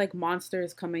 yeah, there's like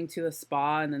monsters coming to a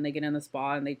spa, and then they get in the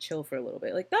spa and they chill for a little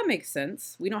bit. Like, that makes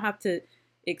sense. We don't have to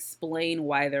explain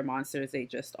why they're monsters, they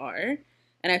just are.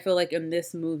 And I feel like in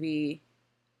this movie,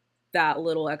 that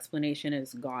little explanation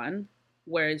is gone,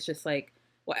 where it's just like,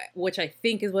 which I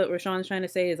think is what Rashawn's trying to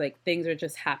say, is like, things are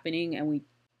just happening and we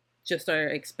just are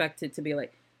expected to be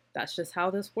like, that's just how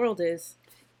this world is.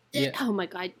 Yeah. Oh my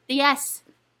God. Yes.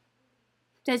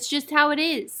 That's just how it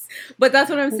is. But that's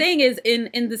what I'm saying is in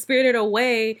the Spirited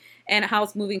Away and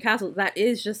Howl's Moving Castle, that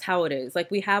is just how it is. Like,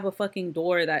 we have a fucking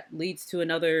door that leads to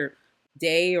another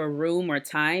day or room or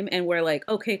time, and we're like,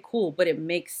 okay, cool, but it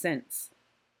makes sense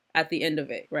at the end of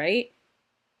it, right?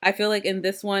 I feel like in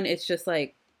this one, it's just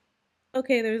like,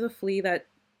 okay, there's a flea that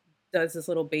does this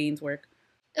little Bane's work.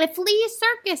 A flea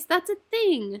circus, that's a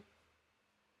thing.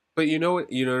 But you know what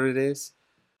it is?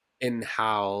 In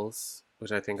Howl's,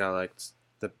 which I think I liked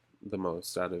the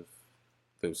most out of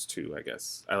those two, I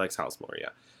guess. I liked Howl's more, yeah.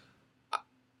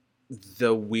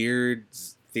 The weird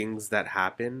things that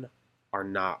happen are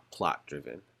not plot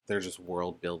driven. They're just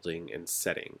world building and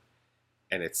setting.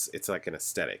 And it's like an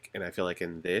aesthetic. And I feel like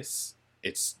in this,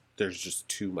 there's just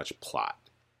too much plot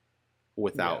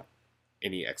without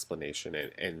any explanation,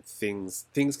 and things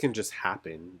can just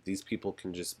happen. These people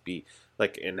can just be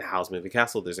like in Howl's Moving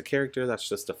Castle, there's a character that's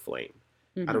just a flame.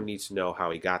 Mm-hmm. I don't need to know how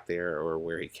he got there or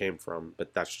where he came from,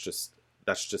 but that's just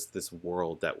this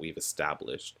world that we've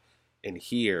established. And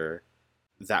here,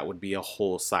 that would be a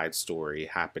whole side story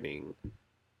happening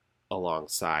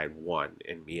alongside One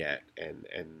and Miette and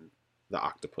the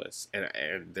octopus.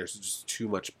 And there's just too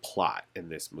much plot in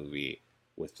this movie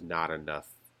with not enough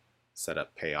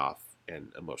setup, payoff,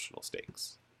 and emotional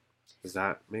stakes. Does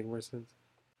that make more sense?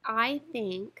 I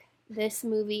think this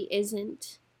movie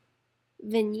isn't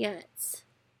vignettes.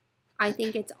 I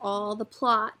think it's all the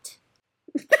plot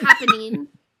happening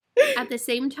at the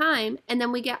same time, and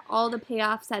then we get all the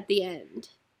payoffs at the end.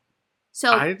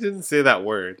 So I didn't say that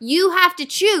word. You have to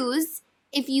choose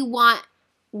if you want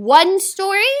one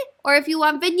story or if you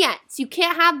want vignettes. You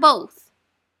can't have both.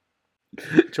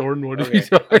 Jordan, what are Okay, you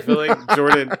talking I feel like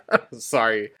Jordan.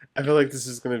 Sorry, I feel like this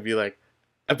is gonna be like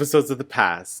episodes of the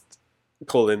past :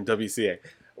 WCA.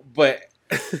 But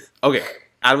okay,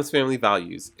 Addams Family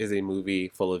Values is a movie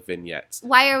full of vignettes.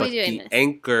 Why are But we doing the this?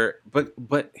 anchor,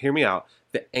 but hear me out.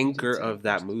 The anchor of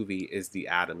that movie is the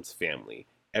Addams family.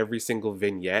 Every single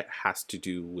vignette has to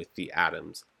do with the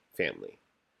Addams family,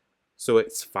 so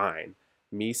it's fine.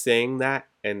 Me saying that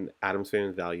and Addams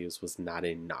Family Values was not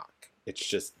a knock. It's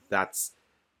just that's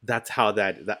how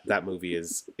that movie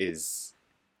is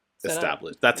Set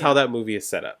established. up. That's Yeah. how that movie is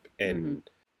set up and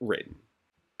written,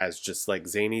 as just like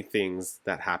zany things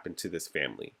that happen to this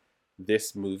family.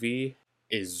 This movie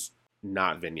is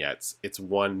not vignettes. It's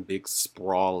one big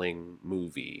sprawling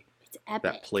movie It's epic.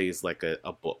 that plays like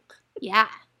a book. Yeah.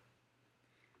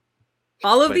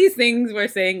 All of But- these things we're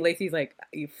saying, Lacey's like,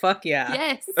 fuck yeah.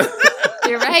 Yes.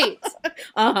 You're right.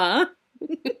 Uh-huh.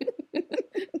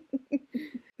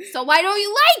 So why don't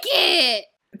you like it?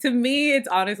 To me, it's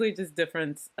honestly just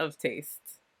difference of taste.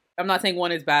 I'm not saying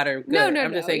one is bad or good. No,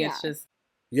 I'm just saying it's yeah. just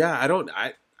Yeah, I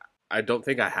don't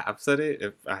think I have said it.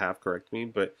 If I have, correct me.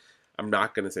 But I'm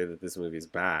not gonna say that this movie is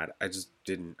bad. I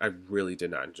really did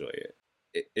not enjoy it.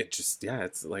 It just, yeah,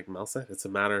 it's like Mel said, it's a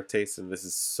matter of taste, and this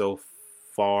is so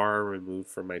far removed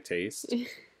from my taste.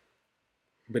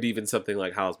 But even something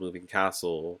like Howl's Moving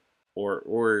Castle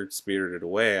or Spirited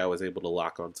Away, I was able to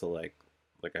lock onto like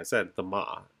I said, the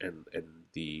Ma and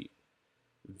the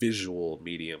visual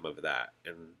medium of that.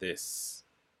 And this,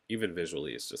 even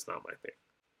visually, is just not my thing.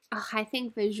 I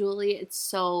think visually it's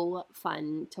so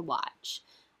fun to watch.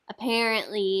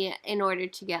 Apparently, in order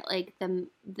to get like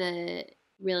the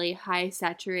really high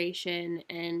saturation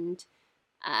and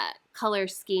color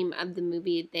scheme of the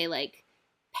movie, they like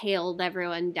paled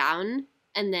everyone down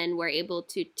and then were able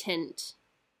to tint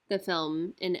the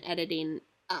film in editing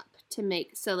up to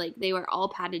make, so like they were all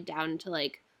padded down to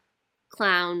like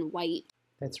clown white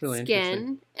That's really interesting.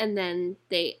 skin, and then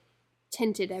they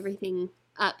tinted everything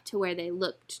up to where they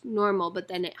looked normal, but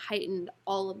then it heightened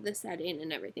all of the setting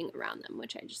and everything around them,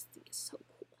 which I just think is so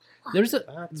cool. There was a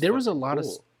fucking lot cool. there was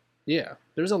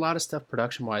a lot of stuff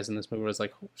production wise in this movie. Where I was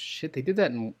like, oh shit, they did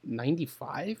that in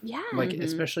 '95. Yeah. Like Mhm.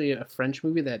 especially a French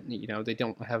movie that they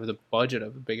don't have the budget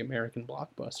of a big American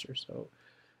blockbuster. So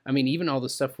I mean, even all the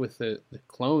stuff with the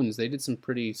clones, they did some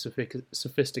pretty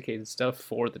sophisticated stuff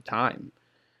for the time.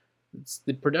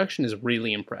 The production is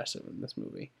really impressive in this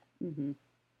movie. Mm-hmm.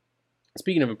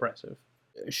 Speaking of impressive,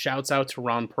 shouts out to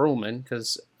Ron Perlman,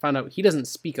 because found out he doesn't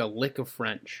speak a lick of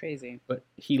French. Crazy. But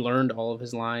he learned all of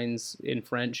his lines in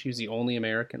French. He was the only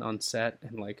American on set,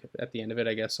 and like at the end of it,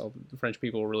 I guess all the French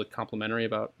people were really complimentary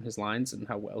about his lines and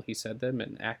how well he said them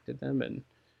and acted them, and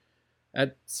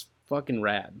that's fucking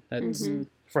rad. That's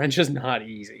French is not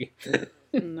easy.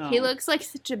 No. He looks like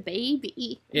such a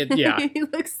baby. Yeah. He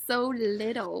looks so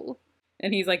little.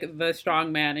 And he's like the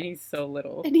strong man, and he's so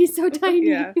little. And he's so tiny.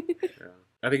 Yeah. Yeah.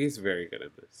 I think he's very good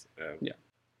at this.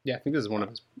 Yeah, I think this is one of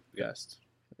his best.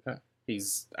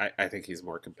 I think he's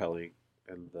more compelling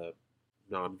in the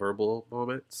nonverbal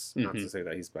moments. Not to say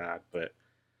that he's bad, but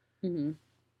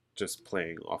just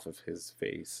playing off of his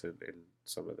face and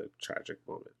some of the tragic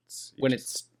moments.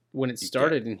 When it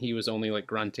started and he was only like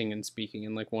grunting and speaking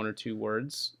in like one or two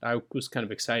words, I was kind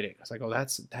of excited. I was like, oh,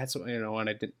 that's and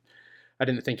I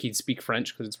didn't think he'd speak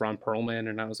French because it's Ron Perlman,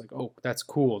 and I was like, oh, that's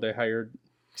cool. They hired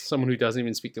someone who doesn't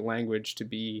even speak the language to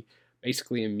be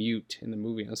basically a mute in the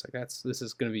movie. I was like, this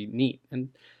is going to be neat. And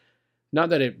not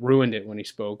that it ruined it when he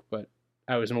spoke, but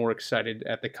I was more excited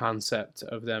at the concept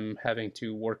of them having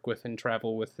to work with and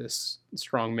travel with this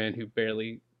strong man who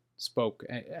barely spoke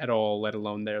at all, let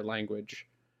alone their language.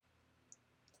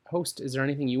 Host, is there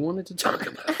anything you wanted to talk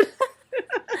about?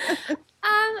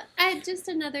 Just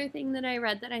another thing that I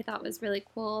read that I thought was really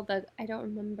cool. I don't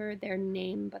remember their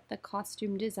name, but the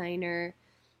costume designer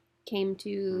came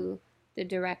to the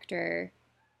director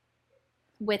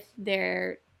with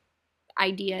their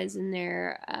ideas and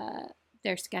their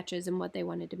sketches and what they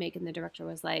wanted to make, and the director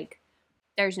was like,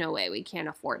 "There's no way, we can't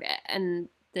afford it." And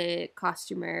the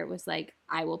costumer was like,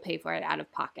 "I will pay for it out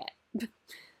of pocket."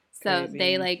 So Crazy.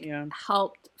 they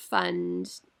helped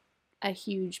fund a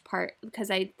huge part, because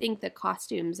I think the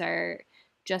costumes are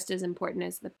just as important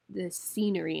as the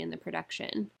scenery and the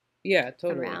production. Yeah,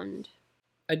 totally. Around.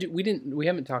 We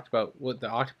haven't talked about what the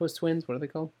Octopus Twins, what are they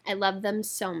called? I love them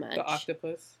so much. The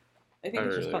octopus. I think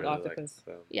it's just called octopus.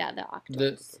 Yeah, the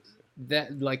octopus.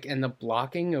 And the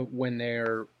blocking of when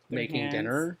they're making hands.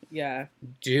 dinner. Yeah.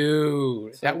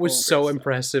 Dude, So that was cool. so Great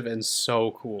impressive and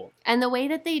so cool. And the way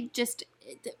that they just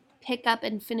pick up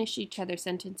and finish each other's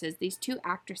sentences, these two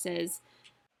actresses,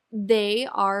 they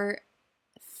are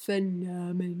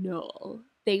phenomenal.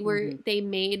 They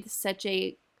made such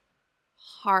a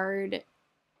hard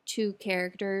two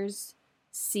characters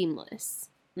seamless.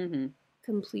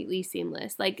 Completely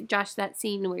seamless. Like, Josh, that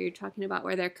scene where you're talking about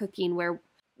where they're cooking, where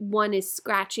one is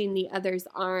scratching the other's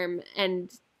arm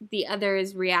and the other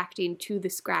is reacting to the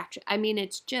scratch. I mean,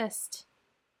 it's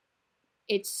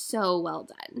so well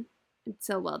done. It's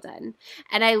so well done.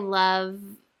 And I love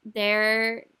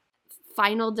their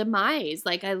final demise.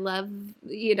 Like, I love,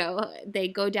 they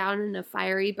go down in a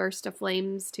fiery burst of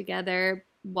flames together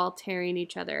while tearing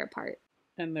each other apart.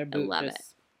 And their boot love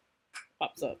just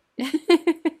pops up.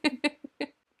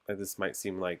 This might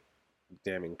seem like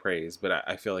damning praise, but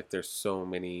I feel like there's so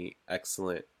many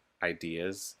excellent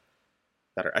ideas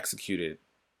that are executed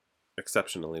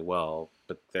exceptionally well,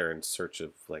 but they're in search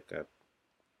of like a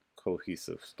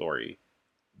cohesive story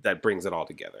that brings it all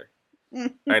together.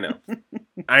 I know.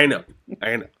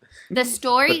 The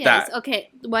story But is,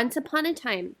 okay, once upon a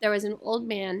time, there was an old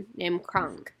man named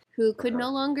Kronk who could no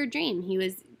longer dream. He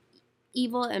was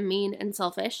evil and mean and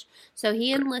selfish. So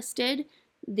he enlisted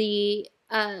the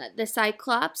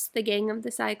Cyclops, the gang of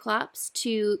the Cyclops,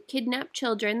 to kidnap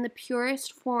children, the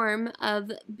purest form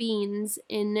of beings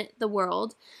in the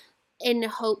world, in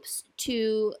hopes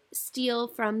to steal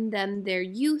from them their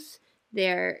youth,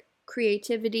 their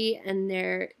creativity, and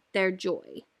their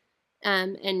joy,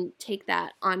 and take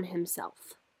that on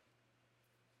himself.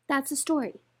 That's a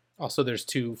story. Also, there's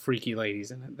two freaky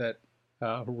ladies in it that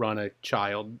run a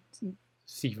child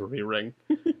thievery ring.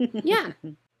 Yeah.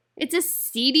 It's a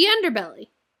seedy underbelly.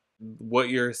 What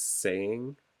you're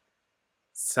saying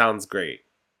sounds great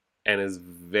and is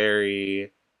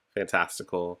very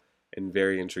fantastical and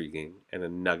very intriguing and a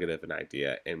nugget of an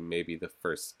idea in maybe the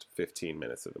first 15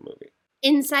 minutes of the movie.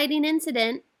 Inciting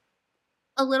incident,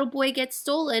 a little boy gets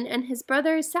stolen and his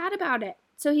brother is sad about it.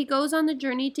 So he goes on the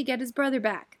journey to get his brother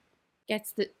back.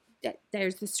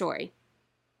 There's the story.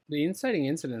 The inciting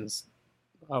incidents,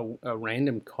 a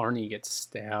random carny gets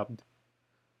stabbed.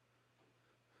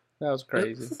 That was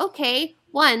crazy. Okay,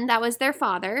 one, that was their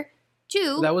father.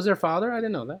 Two, That was their father? I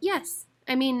didn't know that. yes.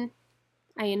 I mean,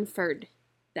 I inferred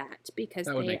that because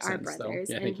That would they make are sense, though. brothers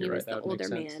Yeah, I and think he you're was right. the That would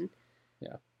older make sense. man.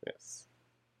 Yes.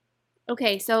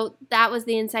 Okay, so that was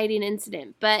the inciting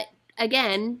incident. But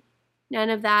again, none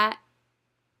of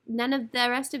the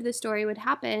rest of the story would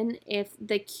happen if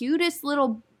the cutest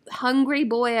little hungry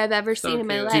boy I've ever So seen in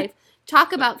my cute. life.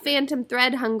 Talk about Phantom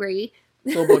Thread hungry.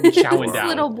 Little boy be chowing This down.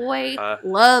 little boy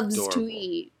loves to Adorable.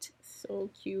 eat. So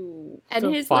cute. And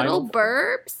The his final little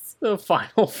burps. The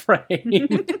final frame.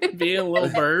 Being a little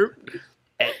burp.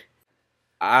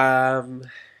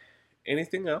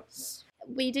 Anything else?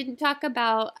 We didn't talk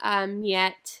about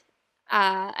yet.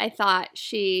 I thought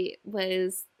she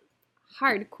was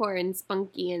hardcore and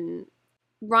spunky, and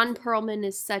Ron Perlman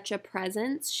is such a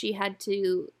presence. She had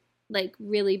to like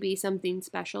really be something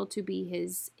special to be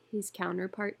his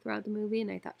counterpart throughout the movie,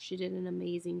 and I thought she did an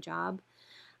amazing job.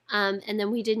 And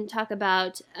then we didn't talk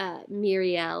about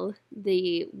Muriel,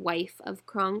 the wife of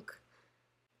Kronk.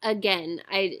 Again,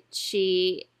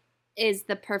 she is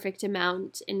the perfect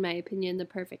amount, in my opinion, the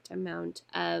perfect amount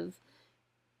of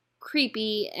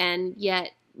creepy and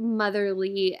yet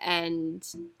motherly, and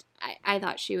I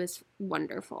thought she was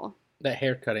wonderful. That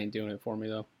haircut ain't doing it for me,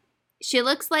 though. She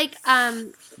looks like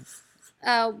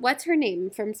what's her name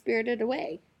from Spirited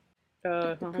Away?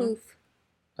 Poof.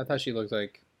 I thought she looked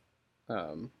like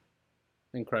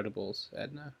Incredibles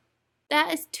Edna.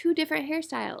 That is two different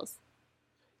hairstyles.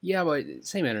 Yeah, but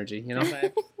same energy, you know?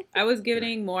 But I was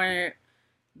giving more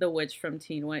the witch from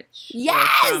Teen Witch. or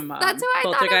Yes, from, that's what I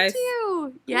thought of Poltergeist.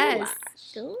 too. Yes.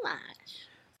 Goulash.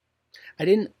 I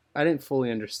didn't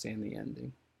fully understand the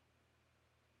ending.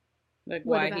 Like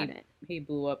What why about it? he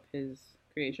blew up his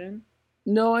creation.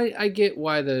 No, I get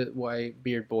why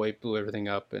Beard Boy blew everything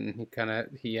up, and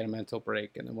he had a mental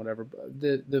break and then whatever. But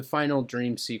the final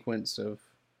dream sequence of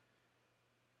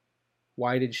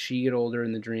why did she get older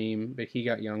in the dream, but he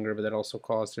got younger, but that also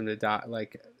caused him to die.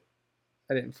 Like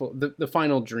I didn't the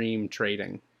final dream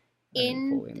trading. I didn't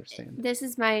fully understand. This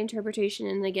is my interpretation,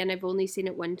 and again, I've only seen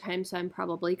it one time, so I'm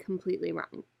probably completely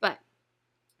wrong. But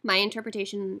my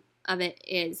interpretation of it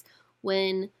is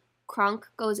when Kronk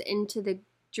goes into the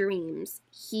dreams,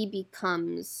 he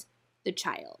becomes the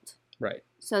child. Right.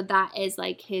 So that is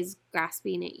like his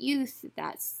grasping at youth.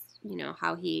 That's,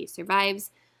 how he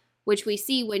survives, which we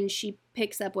see when she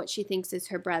picks up what she thinks is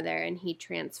her brother and he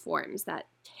transforms. That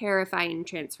terrifying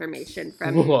transformation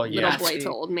from Well, yeah. little boy to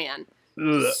old man.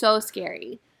 Ugh. So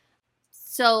scary.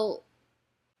 So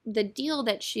the deal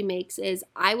that she makes is,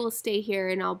 I will stay here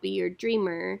and I'll be your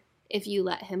dreamer if you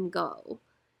let him go.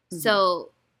 Mhm.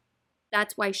 So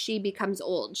that's why she becomes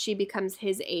old. She becomes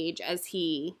his age as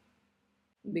he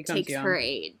Becomes takes young. her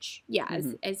age. Yeah,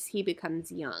 as he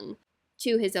becomes young,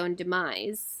 to his own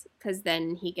demise, because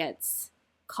then he gets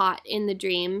caught in the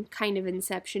dream, kind of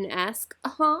Inception-esque.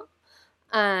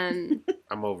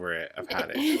 I'm over it. I've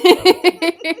had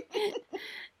it.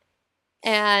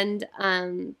 And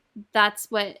that's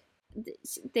what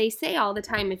they say all the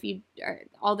time.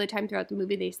 All the time throughout the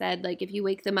movie, they said, like, if you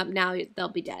wake them up now, they'll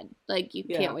be dead. Like, you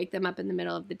Yeah. can't wake them up in the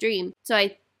middle of the dream. So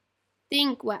I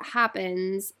think what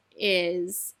happens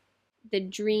is the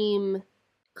dream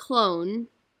clone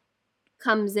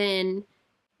comes in.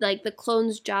 Like, the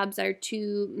clone's jobs are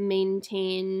to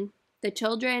maintain the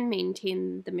children,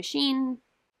 maintain the machine,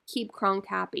 keep Kronk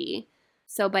happy.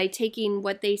 So by taking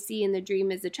what they see in the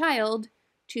dream as a child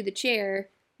to the chair,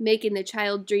 making the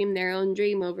child dream their own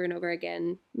dream over and over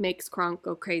again, makes Kronk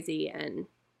go crazy and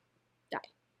die.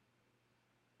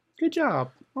 Good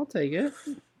job. I'll take it.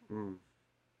 Mm.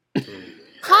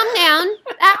 Calm down.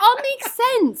 That all makes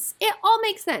sense. It all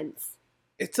makes sense.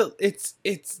 It's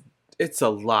a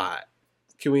lot.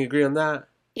 Can we agree on that?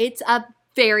 It's a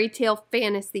fairy tale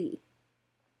fantasy.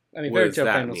 I mean, What fairy does tale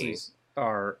that fantasies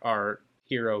are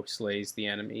hero slays the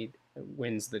enemy,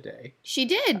 wins the day. She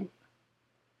did.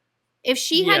 If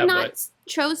she Yeah, had not but-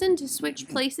 chosen to switch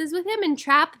places with him and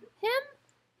trap him,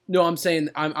 No, I'm saying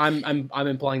I'm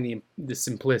implying the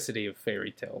simplicity of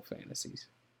fairy tale fantasies.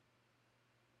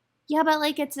 yeah, but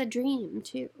like it's a dream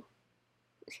too.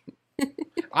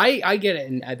 I get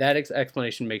it, and that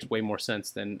explanation makes way more sense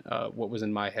than what was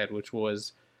in my head, which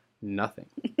was nothing.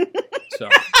 So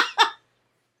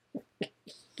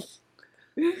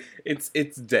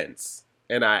It's dense,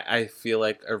 and I feel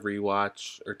like a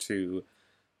rewatch or two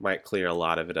might clear a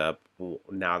lot of it up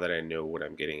now that I know what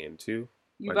I'm getting into.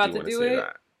 You I about to wanna do say it?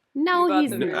 that. No, You about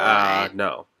he's to do it? not.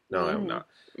 No, I'm Mhm. not.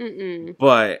 Mm-mm.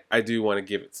 But I do want to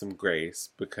give it some grace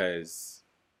because,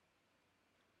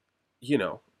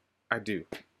 I do.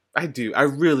 I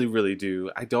really, really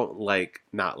do. I don't like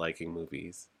not liking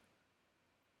movies.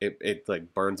 It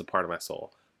like burns a part of my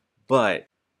soul. But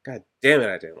god damn it,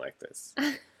 I didn't like this.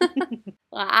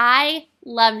 Well, I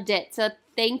loved it. So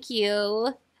thank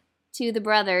you to the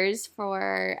brothers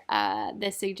for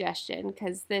this suggestion,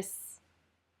 because this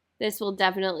this will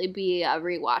definitely be a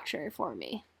rewatcher for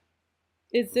me.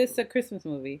 Is this a Christmas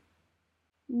movie?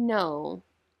 No.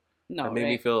 No, It made me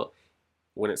right? feel,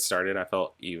 when it started, I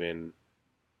felt even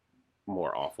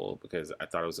more awful because I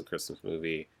thought it was a Christmas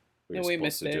movie. We were And we supposed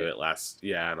missed to do it. it last,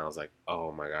 and I was like,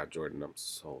 oh my God, Jordan, I'm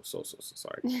so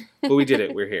sorry. But we did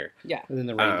it. We're here. Yeah. And then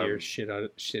the reindeer Um,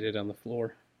 shitted on the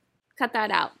floor. Cut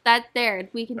that out. That there.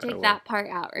 We can I take will. that part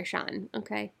out, Rashawn.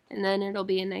 Okay? And then it'll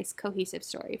be a nice cohesive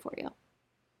story for you.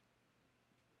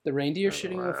 The reindeer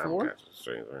shitting on the I'm floor? catching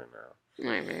strings right now.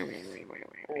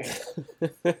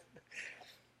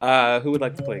 Who would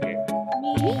like to play a game?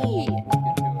 Me.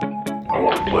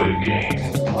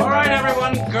 All right,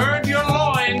 everyone, gird your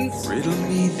loins.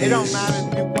 It don't matter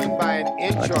if you win by an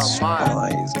inch or a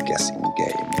mile. Guessing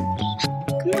game.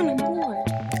 Come on, I'm bored.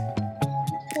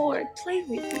 Bored. Play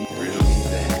with me.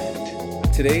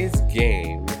 Today's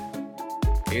game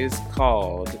is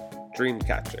called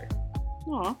Dreamcatcher.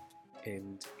 Aw.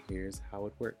 And here's how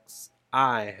it works.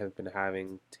 I have been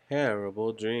having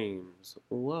terrible dreams.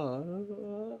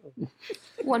 Whoa.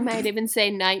 One might even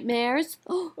say nightmares.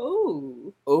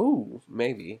 Oh. Oh,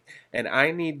 maybe. And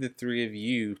I need the three of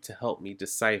you to help me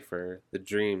decipher the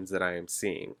dreams that I am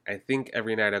seeing. I think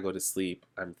every night I go to sleep,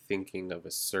 I'm thinking of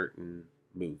a certain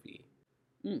movie.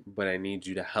 But I need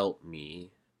you to help me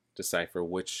decipher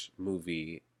which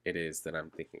movie it is that I'm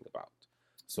thinking about.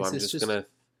 So Is I'm this just just- going to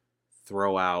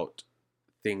throw out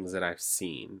things that I've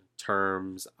seen,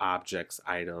 terms, objects,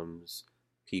 items,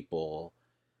 people,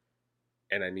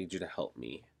 and I need you to help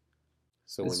me.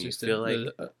 So It's when you just feel like,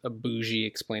 a bougie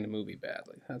explain a movie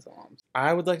badly. That's all I'm saying.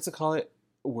 I would like to call it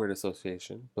word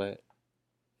association, but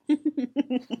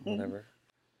whatever.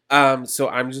 So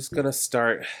I'm just gonna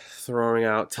start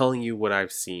telling you what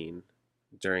I've seen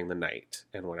during the night,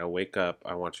 and when I wake up,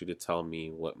 I want you to tell me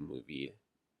what movie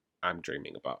I'm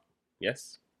dreaming about.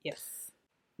 Yes? Yes.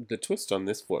 The twist on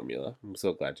this formula, I'm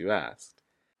so glad you asked.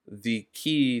 The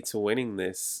key to winning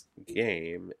this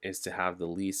game is to have the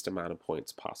least amount of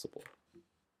points possible.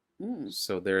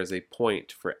 So there is a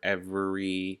point for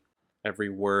every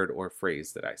word or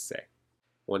phrase that I say.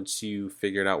 Once you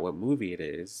figured out what movie it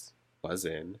is, buzz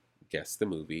in, guess the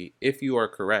movie. If you are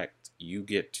correct, you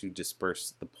get to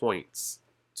disperse the points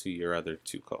to your other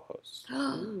two co-hosts.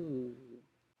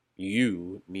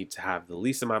 You need to have the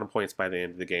least amount of points by the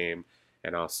end of the game,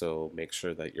 and also make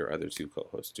sure that your other two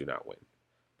co-hosts do not win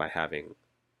by having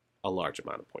a large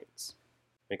amount of points.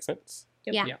 Make sense?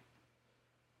 Yeah. Yeah.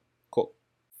 Cool.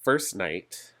 First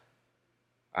night,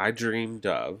 I dreamed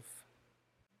of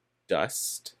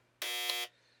dust.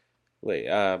 Wait,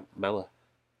 Mella.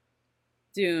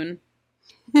 Dune.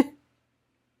 That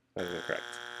is incorrect.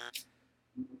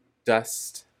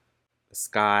 Dust, the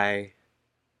sky,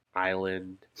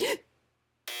 island.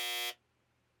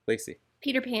 Lacey.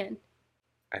 Peter Pan.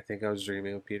 I think I was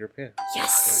dreaming of Peter Pan.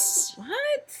 Yes.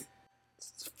 What?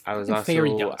 I was Fucking fairy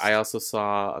also. dust. I also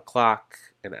saw a clock,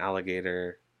 an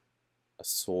alligator, a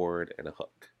sword, and a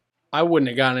hook. I wouldn't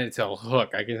have gotten it till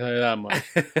Hook, I can tell you that much.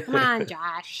 Come on,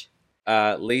 Josh.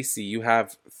 Lacey, you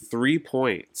have 3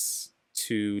 points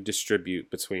to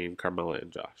distribute between Carmela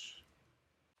and Josh.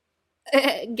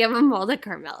 Give them all to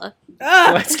Carmela.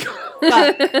 Let's go.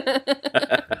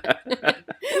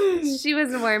 She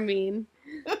was more mean.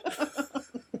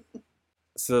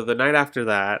 So the night after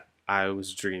that, I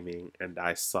was dreaming and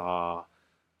I saw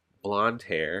blonde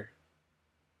hair.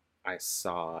 I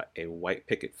saw a white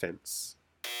picket fence.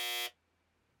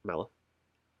 Mella?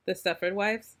 The Stepford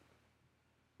Wives?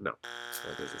 No,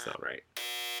 that doesn't sound right.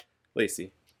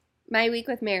 Lacey? My Week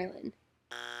with Marilyn.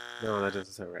 No, that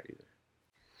doesn't sound right either.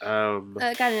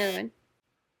 Got another one.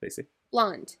 Lacey?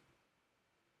 Blonde.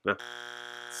 No,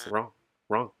 it's wrong.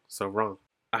 Wrong. So wrong.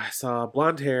 I saw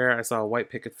blonde hair. I saw a white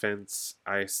picket fence.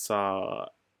 I saw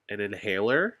an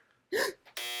inhaler.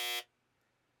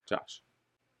 Josh?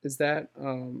 Is that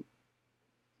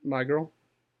My Girl?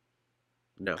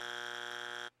 No.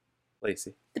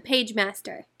 Lacey? The Page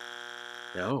Master.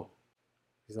 No.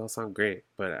 These all sound great,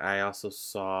 but I also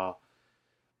saw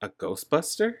a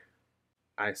Ghostbuster.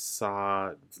 I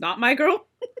saw It's not My Girl?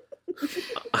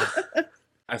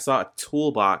 I saw a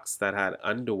toolbox that had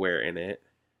underwear in it,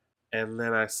 and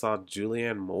then I saw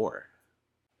Julianne Moore.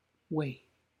 Wait.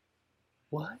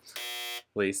 What?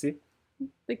 Lacey?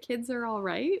 The Kids Are All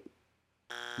Right.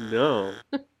 No.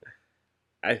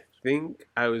 I think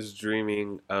I was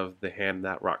dreaming of The Hand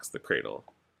That Rocks the Cradle.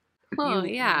 Oh,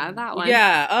 yeah, that one.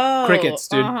 Yeah. Oh. Crickets,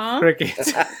 dude. Uh-huh.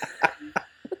 Crickets.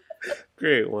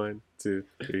 Great. 1, 2,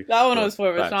 3. That one 4, was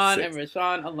for 5, Rashawn 6. and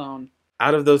Rashawn alone.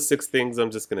 Out of those 6 things,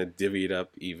 I'm just going to divvy it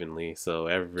up evenly so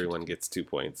everyone gets 2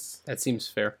 points. That seems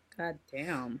fair. God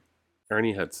damn.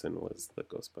 Ernie Hudson was the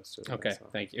Ghostbuster. that I Okay, saw.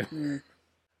 thank you. Mm.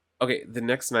 Okay, the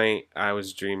next night I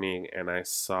was dreaming and I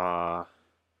saw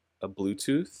a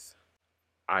Bluetooth.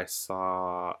 I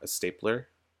saw a stapler.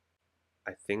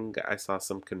 I think I saw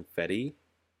some confetti.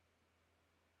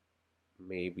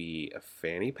 Maybe a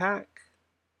fanny pack.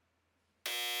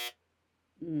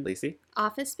 Mm. Lacey?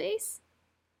 Office Space?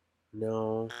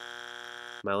 No.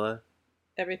 Mela?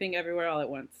 Everything, everywhere, all at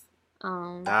once.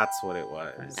 Oh, That's what it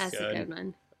was. that's a good. good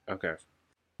one. Okay.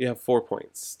 You have 4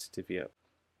 points to divvy up.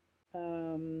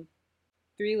 3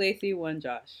 Lacey, 1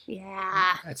 Josh.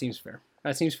 Yeah. That seems fair.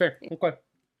 Okay.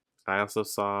 I also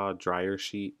saw dryer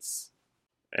sheets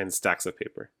and stacks of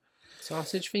paper.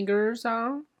 Sausage fingers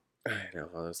on. I know,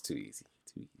 that was too easy.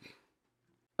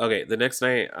 Okay, the next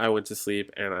night I went to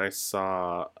sleep and I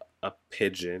saw a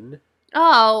pigeon.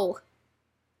 Oh,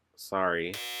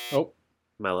 Sorry. Oh,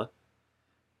 Mela?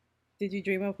 Did you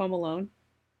dream of Home Alone?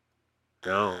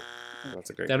 No. That's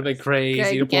a great that'd be guess.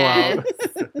 crazy Good to pull out.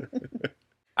 guess.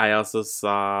 I also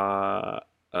saw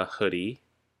a hoodie.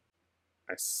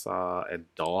 I saw a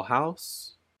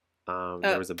dollhouse.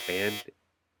 There was a band.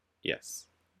 Yes,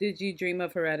 Did you dream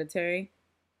of Hereditary?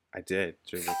 I did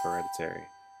dream of Hereditary.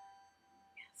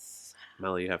 Yes.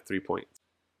 Mela, you have 3 points.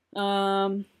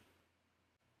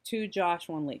 2 Josh,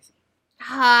 1 Lacey.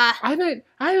 Ah, I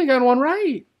haven't got one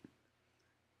right.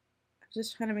 I'm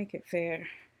just trying to make it fair.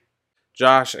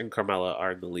 Josh and Carmela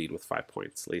are in the lead with 5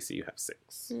 points. Lacey, you have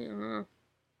 6. mm,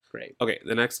 Great. Okay,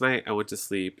 the next night I went to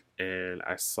sleep and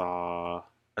I saw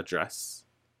a dress.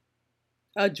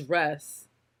 A dress.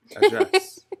 A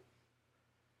dress.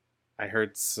 I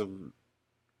heard some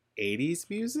 80s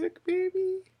music,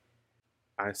 maybe?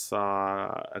 I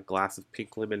saw a glass of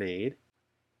pink lemonade.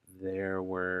 There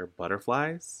were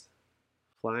butterflies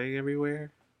flying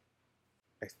everywhere.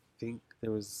 I think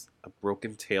there was a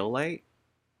broken tail light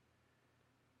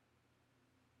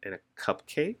and a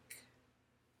cupcake.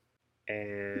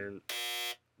 And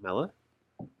Mela?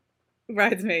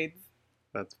 Bridesmaids.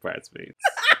 That's Bridesmaids.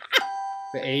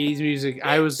 The 80s music.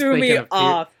 I was Threw thinking me of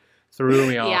off. Threw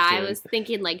me off. yeah, I dude. was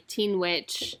thinking like Teen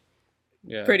Witch.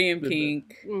 Yeah. Pretty in The-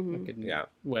 Pink. Mhm. fucking Yeah.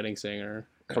 Wedding singer.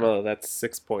 Carmela, that's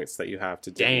 6 points that you have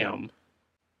to divvy up. Damn.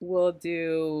 We'll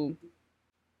do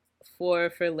 4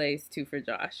 for Lace, 2 for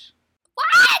Josh.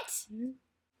 What?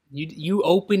 You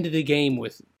opened the game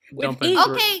with dumping. ink.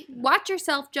 through- Okay, watch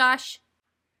yourself, Josh.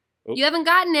 Oop. You haven't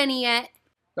gotten any yet.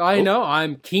 I know.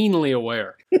 I'm keenly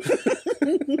aware.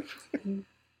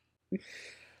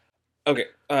 Okay,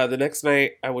 the next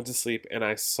night I went to sleep and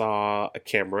I saw a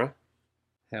camera.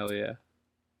 Hell yeah.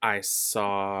 I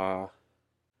saw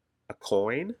a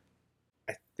coin.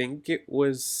 I think it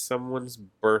was someone's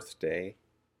birthday.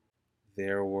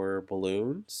 There were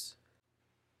balloons.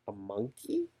 A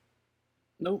monkey?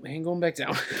 Nope. Ain't going back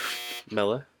down.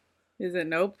 Mela? Is it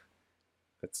nope?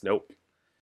 That's nope.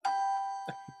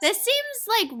 This seems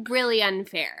like really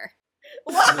unfair.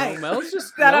 Why? No, Mel's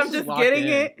just that Mel's I'm just locked getting in.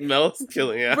 it. Mela's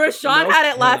killing it. Rashawn Nope.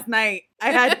 had it last night. I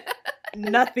had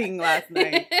nothing last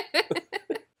night.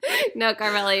 No,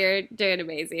 Carmela, you're doing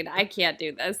amazing. I can't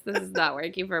do this. This is not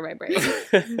working for my brain.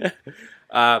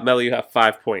 Mela, you have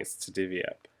 5 points to divvy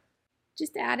up.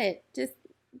 Just add it. Just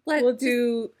let. We'll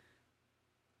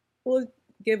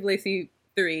give Lacey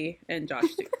 3 and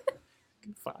Josh 2.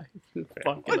 5.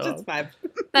 Fuck it Which up. is 5.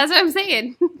 That's what I'm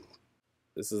saying.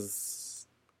 This is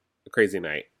a crazy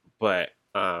night, but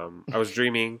I was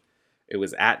dreaming. It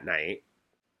was at night.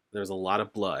 There was a lot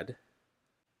of blood.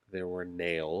 There were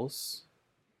nails.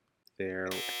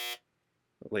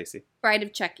 Lacey. Bride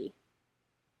of Chucky.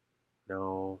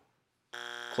 No.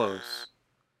 Close.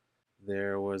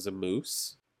 There was a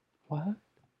moose. What?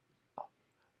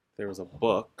 There was a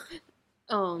book.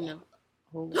 Oh no.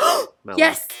 Mela.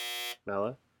 Yes.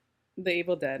 Mela. The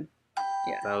Evil Dead.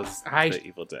 That was the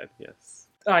Evil Dead, yes.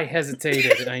 I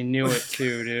hesitated. I knew it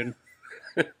too, dude.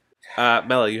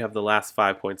 Mela, you have the last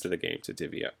 5 points of the game to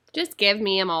divvy up. Just give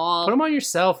me them all. Put them on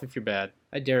yourself if you're bad.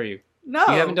 I dare you. No.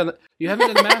 You haven't done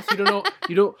the math. You don't know.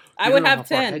 You don't. I you would don't know have how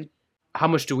far 10. ahead- How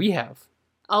much do we have?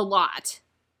 A lot.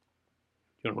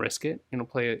 You want to risk it? You want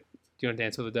to play it? Do you want to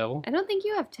dance with the devil? I don't think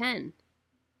you have 10.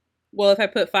 Well, if I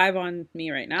put 5 on me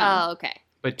right now. Oh, okay.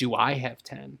 But do I have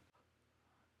 10?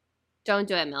 Don't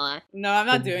do it, Mila. No, I'm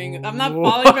not doing it. I'm not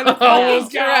falling for the fucking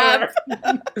trap.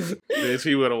 Bitch,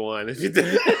 he would have won if you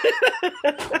did.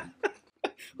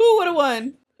 Who would have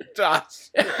won? Josh.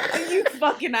 You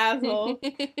fucking asshole.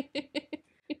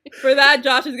 For that,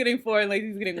 Josh is getting 4 and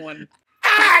Lacey's getting 1.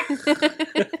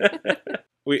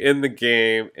 We end the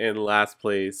game in last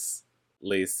place.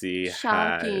 Lacey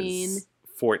Shocking. has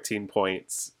 14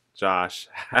 points. Josh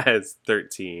has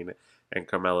 13. And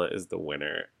Carmela is the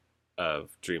winner. of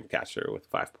Dreamcatcher with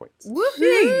 5 points.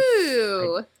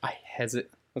 Woohoo! I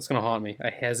hesitate. What's gonna haunt me? I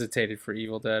hesitated for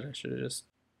Evil Dead. I should have just.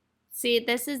 See,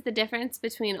 this is the difference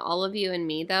between all of you and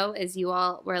me, though, is you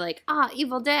all were like,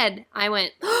 Evil Dead. I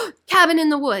went, Cabin in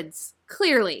the Woods.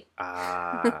 Clearly.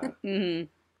 Mm-hmm.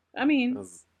 I mean,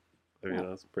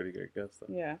 that's a pretty good guess,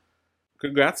 though. yeah.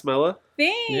 Congrats, Mela.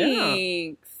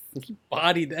 Thanks. You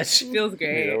bodied that shit. Feels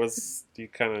great. Yeah, you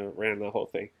kind of ran the whole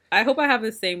thing. I hope I have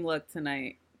the same look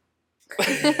tonight.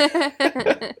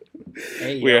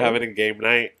 Hey, We are yo. having a game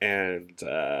night, and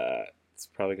it's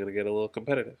probably going to get a little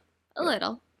competitive. A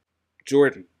little.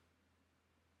 Jordan,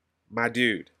 my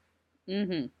dude.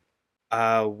 Mm-hmm.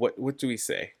 What do we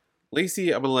say?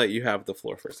 Lacey, I'm going to let you have the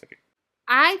floor for a second.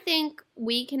 I think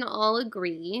we can all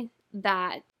agree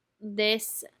that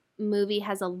this movie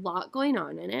has a lot going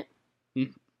on in it.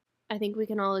 Mhm. I think we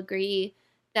can all agree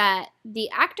that the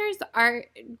actors are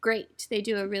great. They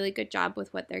do a really good job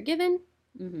with what they're given.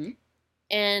 Mm-hmm.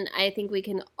 And I think we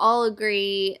can all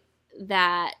agree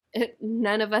that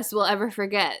none of us will ever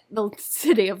forget the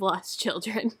City of Lost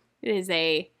Children. It is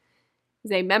a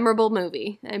memorable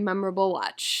movie, a memorable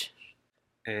watch.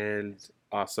 And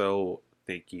also,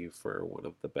 thank you for one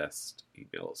of the best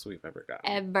emails we've ever gotten.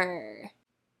 Ever.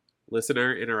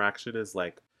 Listener interaction is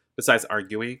like, besides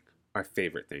arguing, our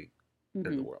favorite thing in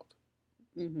the world.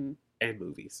 Mm-hmm. And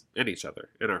movies. And each other.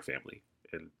 And our family.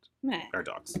 And our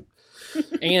dogs.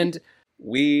 And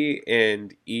We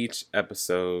end each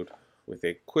episode with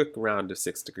a quick round of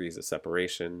 6 degrees of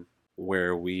separation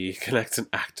where we connect an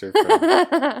actor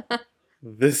from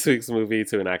this week's movie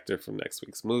to an actor from next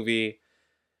week's movie.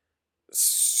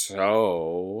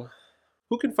 So,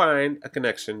 who can find a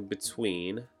connection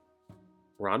between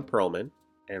Ron Perlman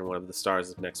and one of the stars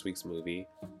of next week's movie,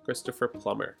 Christopher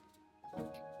Plummer?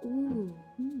 Ooh.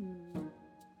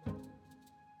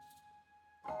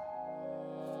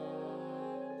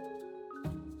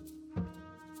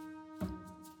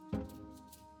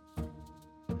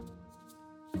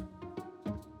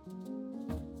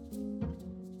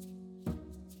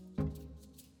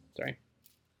 sorry.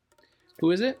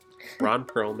 Who is it? Ron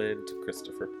Perlman to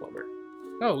Christopher Plummer.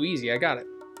 Oh, easy. I got it.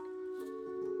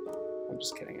 I'm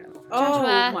just kidding. I don't know. Oh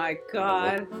Joshua. my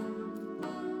god.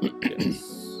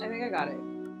 Yes. I think I got it.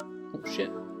 Oh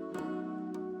shit.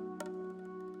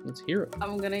 Let's hear it.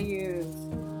 I'm gonna use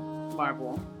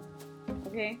Marvel.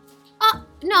 Okay.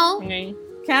 No.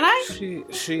 Can I?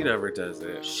 She never does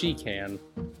it. She can.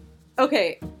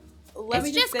 Okay. Let me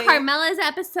It's just say Carmela's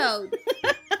episode.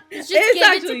 Just It's give it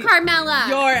actually to Carmela.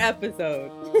 your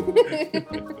episode.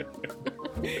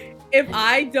 If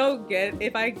I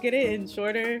get it in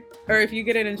shorter, or if you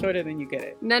get it in shorter, then you get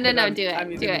it. No, do it. I'm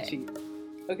Do using the it. cheat.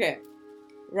 Okay.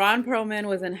 Ron Perlman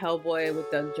was in Hellboy with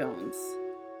Doug Jones,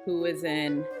 who was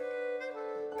in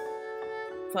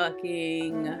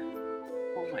fucking,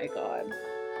 oh my god,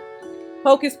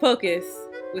 Hocus Pocus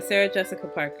with Sarah Jessica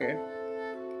Parker.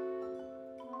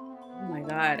 Oh my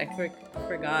god, I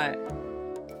forgot.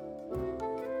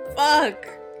 Fuck!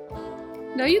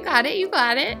 No, you got it. You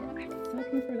got it. I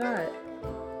fucking forgot.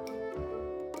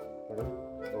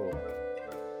 Oh.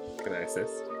 Can I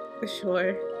assist?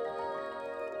 Sure.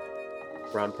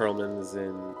 Ron Perlman is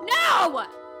in No!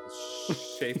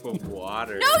 Shape of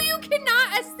Water. No, you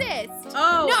cannot assist.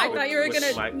 Oh, No. I thought you were With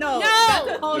gonna. Mike- No, No! that's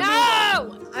a whole new No!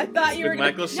 one. I thought you were With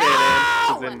gonna. Michael No!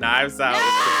 Shannon is in Knives Out with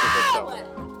Christopher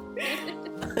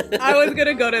Plummer. I was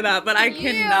gonna go to that, but I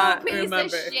cannot you piece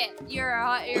remember. Of shit. You're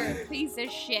a piece of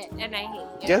shit, and I hate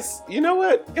you. Guess, you know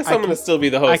what? Guess I I'm going to can- still be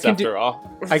the I host can after do-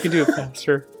 all. I can do it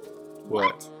faster.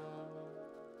 What?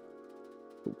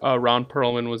 Ron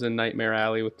Perlman was in Nightmare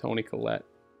Alley with Toni Collette.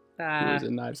 Who Ah, was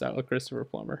in Knives Out with Christopher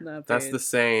Plummer. no, That's period. the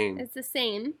same. It's the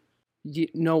same.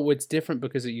 No, it's different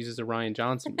because it uses a Ryan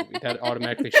Johnson movie. That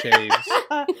automatically shaves.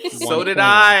 So one did point.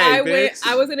 I, went. bitch.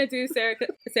 I was gonna do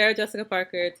Sarah Jessica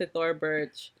Parker to Thor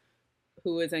Birch,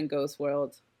 who was in Ghost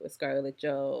World with Scarlett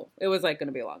Jo. It was like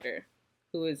gonna be longer.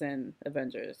 Who was in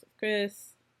Avengers with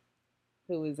Chris?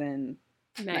 Who was in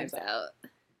Knives Out.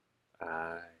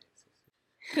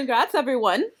 Congrats,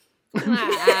 everyone.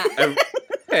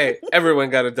 Hey, everyone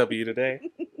got a W today.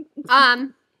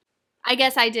 I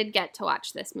guess I did get to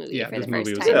watch this movie Yeah, for this the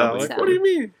movie first was time. Yeah, good. like, so what do you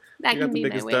mean? that You can got be the my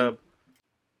biggest win. dub.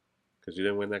 Because you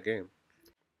didn't win that game.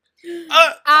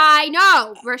 I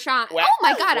know, Rashawn. Wha- Oh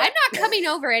my god, I'm not coming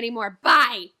over anymore.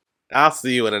 Bye. I'll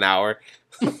see you in an hour.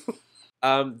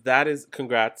 That is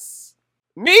congrats.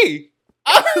 Me!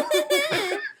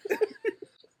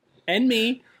 And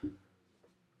me.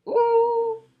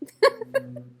 Woo.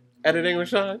 Editing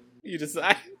Rashawn, you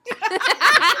decide.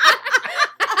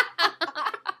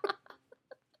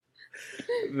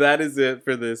 that is it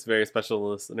for this very special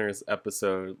listener's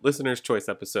choice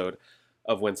episode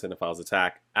of When Cinephiles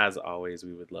Attack. As always,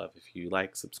 we would love if you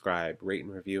like, subscribe, rate,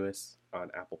 and review us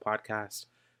on Apple Podcasts.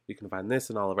 You can find this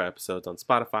and all of our episodes on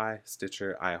Spotify,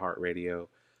 Stitcher, iHeartRadio,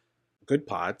 Good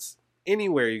Pods,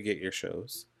 anywhere you get your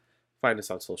shows. Find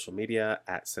us on social media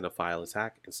at Cinephile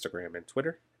Attack, Instagram and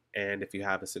Twitter. And if you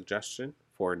have a suggestion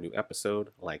for a new episode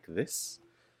like this,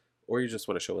 or you just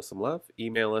want to show us some love,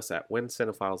 email us at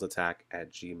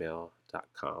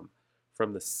whencinephilesattack@gmail.com.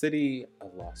 From the city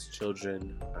of lost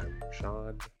children, I'm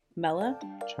Sean. Mella?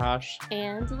 Josh.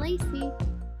 And Lacey.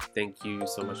 Thank you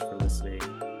so much for listening.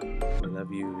 We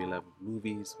love you. We love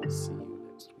movies. We'll see you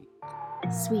next week.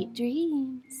 Sweet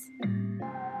dreams.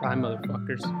 Bye,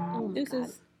 motherfuckers. Oh my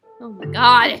Deuces. God. Oh my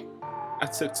God. I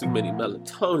took too many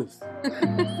melatonins.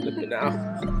 Flipping out.